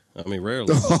Jay. I mean, rarely.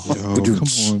 Come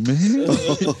on, man.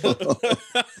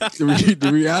 The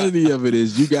reality of it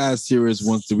is, you guys hear us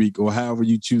once a week, or however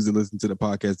you choose to listen to the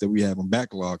podcast that we have on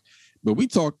backlog. But we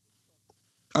talk.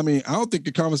 I mean, I don't think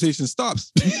the conversation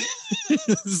stops.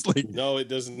 It's no, it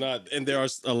does not. And there are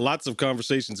lots of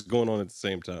conversations going on at the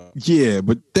same time. Yeah,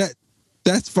 but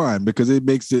that's fine, because it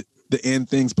makes it the end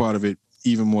things part of it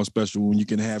even more special when you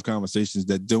can have conversations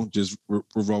that don't just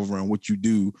revolve around what you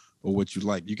do or what you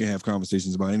like. You can have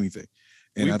conversations about anything.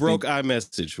 And we broke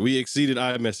iMessage. We exceeded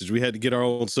iMessage. We had to get our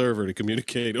own server to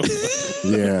communicate.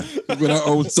 Yeah. With our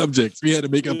own subjects. We had to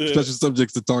make up special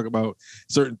subjects to talk about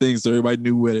certain things so everybody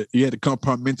knew what it. You had to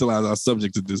compartmentalize our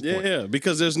subjects at this point. Yeah,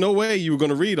 because there's no way you were going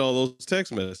to read all those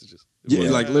text messages. Yeah,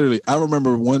 literally. I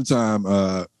remember one time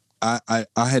I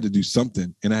had to do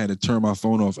something, and I had to turn my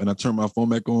phone off, and I turned my phone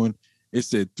back on. It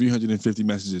said 350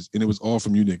 messages, and it was all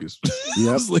from you niggas.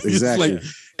 Yep, exactly.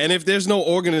 And if there's no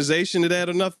organization to that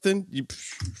or nothing, you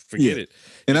forget it.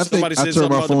 And I think I turned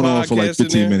my phone on for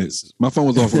 15 minutes. My phone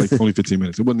was off for only 15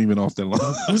 minutes. It wasn't even off that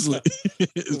long.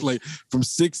 It's like from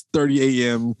 6:30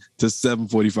 a.m. to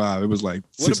 7:45. It was like.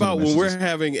 What about when we're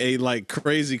having a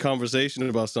crazy conversation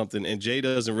about something and Jay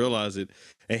doesn't realize it,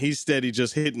 and he's steady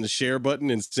just hitting the share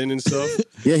button and sending stuff?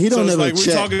 Yeah, he don't ever check.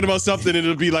 We're talking about something and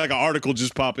it'll be like an article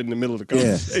just pop in the middle of the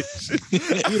conversation.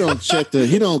 Yeah. He don't check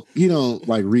he don't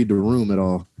read the room at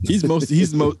all.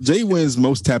 Jay wins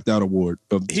most tapped out award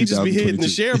of 2022. He just be hitting the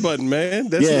share button, man.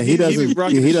 He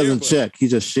doesn't check. He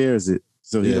just shares it.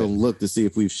 So he don't look to see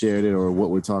if we've shared it or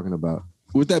what we're talking about.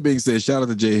 With that being said, shout out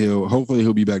to Jay Hill. Hopefully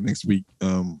he'll be back next week.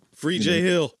 Free Jay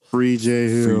Hill. Free Jay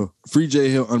Hill. Free Jay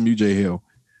Hill, unmute Jay Hill.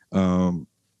 And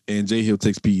Jay Hill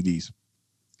takes PEDs.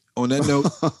 On that note,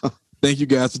 thank you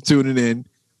guys for tuning in.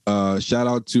 Shout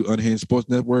out to Unhinged Sports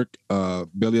Network,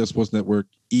 Belly Up Sports Network,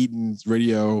 Eden's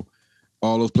Radio,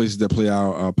 all those places that play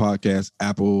our podcast,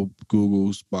 Apple,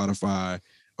 Google, Spotify.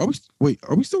 Are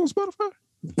we still on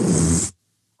Spotify?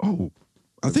 Oh,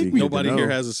 I think nobody here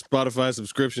has a Spotify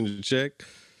subscription to check.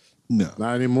 No,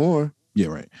 not anymore. Yeah,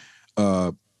 right.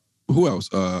 Who else?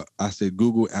 I said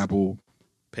Google, Apple,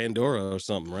 Pandora or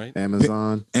something, right?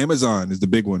 Amazon. Amazon is the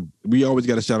big one. We always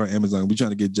got to shout out Amazon. We're trying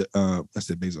to get I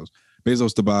said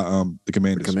Bezos to buy the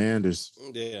Commanders.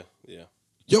 Yeah.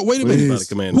 Yo, wait a minute.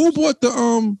 Who bought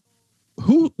the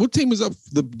what team is up?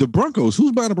 The Broncos.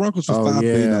 Who's buying the Broncos for $5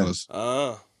 billion?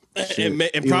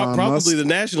 And probably the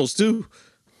Nationals too.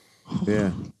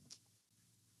 Yeah.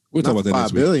 We'll talk about that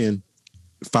next week.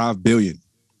 $5 billion.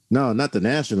 No, not the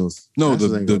Nationals. No,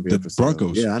 the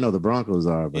Broncos. Yeah, I know the Broncos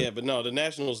are. But... Yeah, but no, the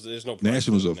Nationals. There's no.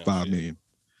 Nationals are $5 million.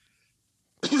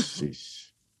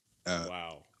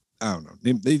 Wow. I don't know.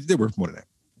 They're worth more than that.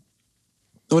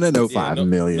 On that note, $5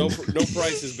 million. No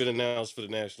price has been announced for the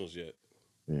Nationals yet.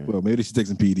 Yeah. Well, maybe they should take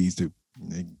some PEDs too.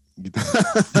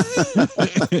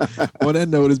 On that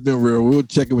note, it's been real. We'll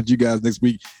check in with you guys next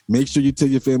week. Make sure you tell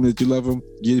your family that you love them.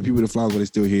 Give the people the flowers while they're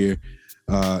still here.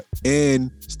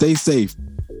 And stay safe.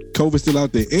 COVID's still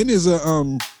out there. And there's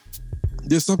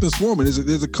something swarming.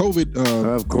 There's a COVID.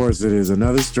 Of course it is.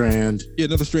 Another strand. Yeah,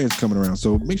 another strand's coming around.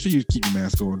 So make sure you keep your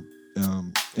mask on.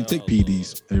 And take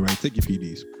PEDs. Everybody, take your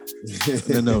PEDs.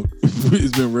 No,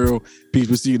 it's been real. Peace.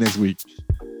 We'll see you next week.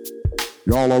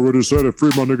 Y'all already said it.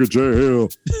 Free my nigga Jay Hill.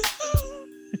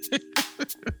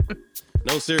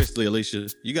 No, seriously, Alicia,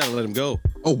 you gotta let him go.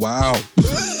 Oh wow!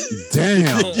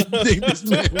 Damn. This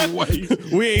man white.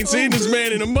 We ain't seen this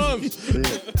man in a month.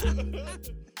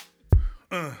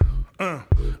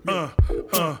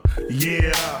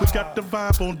 Yeah, we got the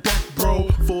vibe on deck, bro.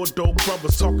 4 dope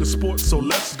brothers talking sports, so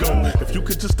let's go. If you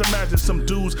could just imagine some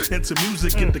dudes into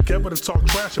music get together to talk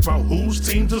trash about whose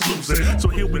teams is losing. So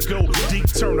here we go. D.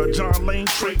 Turner, John Lane,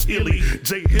 Trey Illy,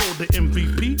 Jay Hill, the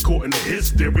MVP, caught into his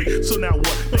theory. So now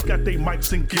what? They got they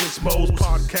mics and gizmos.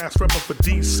 Podcast rapper for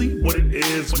DC, what it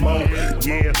is, Mo.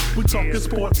 Yeah, we talking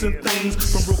sports and things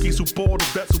from rookies who ball to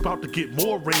vets who about to get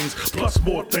more rings, plus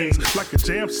more things like a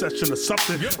jam session or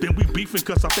something. Then we beefing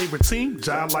cause our favorite team,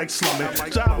 Jai like slumming,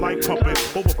 Jai like pumping,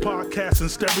 over podcasts and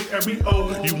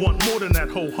stereo. You want more than that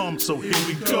whole hum, so here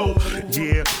we go.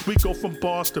 Yeah, we go from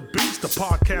bars to beats, the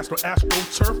podcast or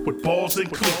AstroTurf with balls and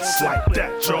cleats like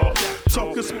that, y'all.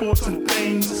 Talking sports and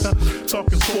things,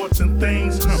 talking sports and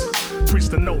things. Preach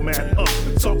the nomad up,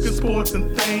 talking sports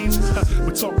and things.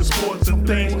 We're talking sports and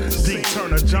things. D.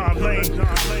 Turner, John Lane,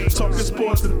 talking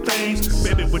sports and things.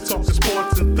 Baby, we're talking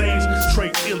sports and things. Trey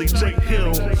Illy, Jay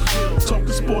Hill, talking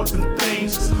sports and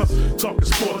things. Talking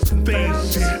sports and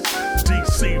things. Yeah.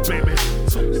 DC, baby.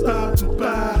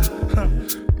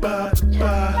 Bye.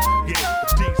 Yeah,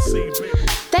 DC, baby.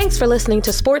 Thanks for listening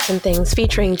to Sports and Things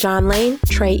featuring John Lane,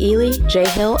 Trey Illy, Jay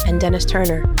Hill, and Dennis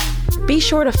Turner. Be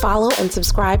sure to follow and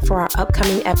subscribe for our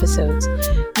upcoming episodes.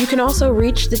 You can also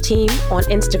reach the team on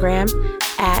Instagram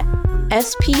at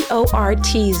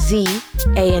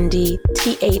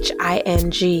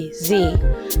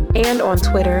SportsandThingz and on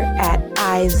Twitter at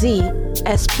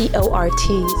IZSportz.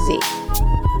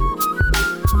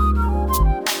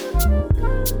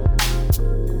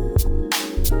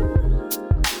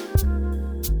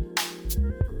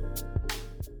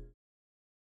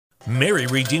 Mary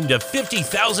redeemed a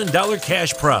 $50,000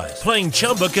 cash prize playing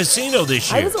Chumba Casino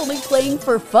this year. I was only playing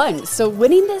for fun, so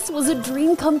winning this was a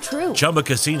dream come true. Chumba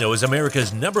Casino is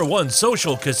America's #1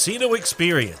 social casino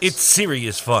experience. It's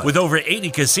serious fun. With over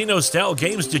 80 casino-style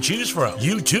games to choose from,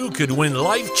 you too could win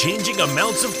life-changing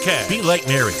amounts of cash. Be like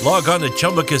Mary. Log on to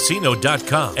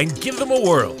ChumbaCasino.com and give them a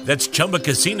whirl. That's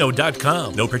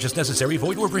ChumbaCasino.com. No purchase necessary.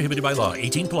 Void or prohibited by law.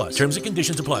 18+. Terms and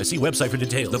conditions apply. See website for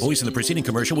details. The voice in the preceding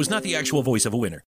commercial was not the actual voice of a winner.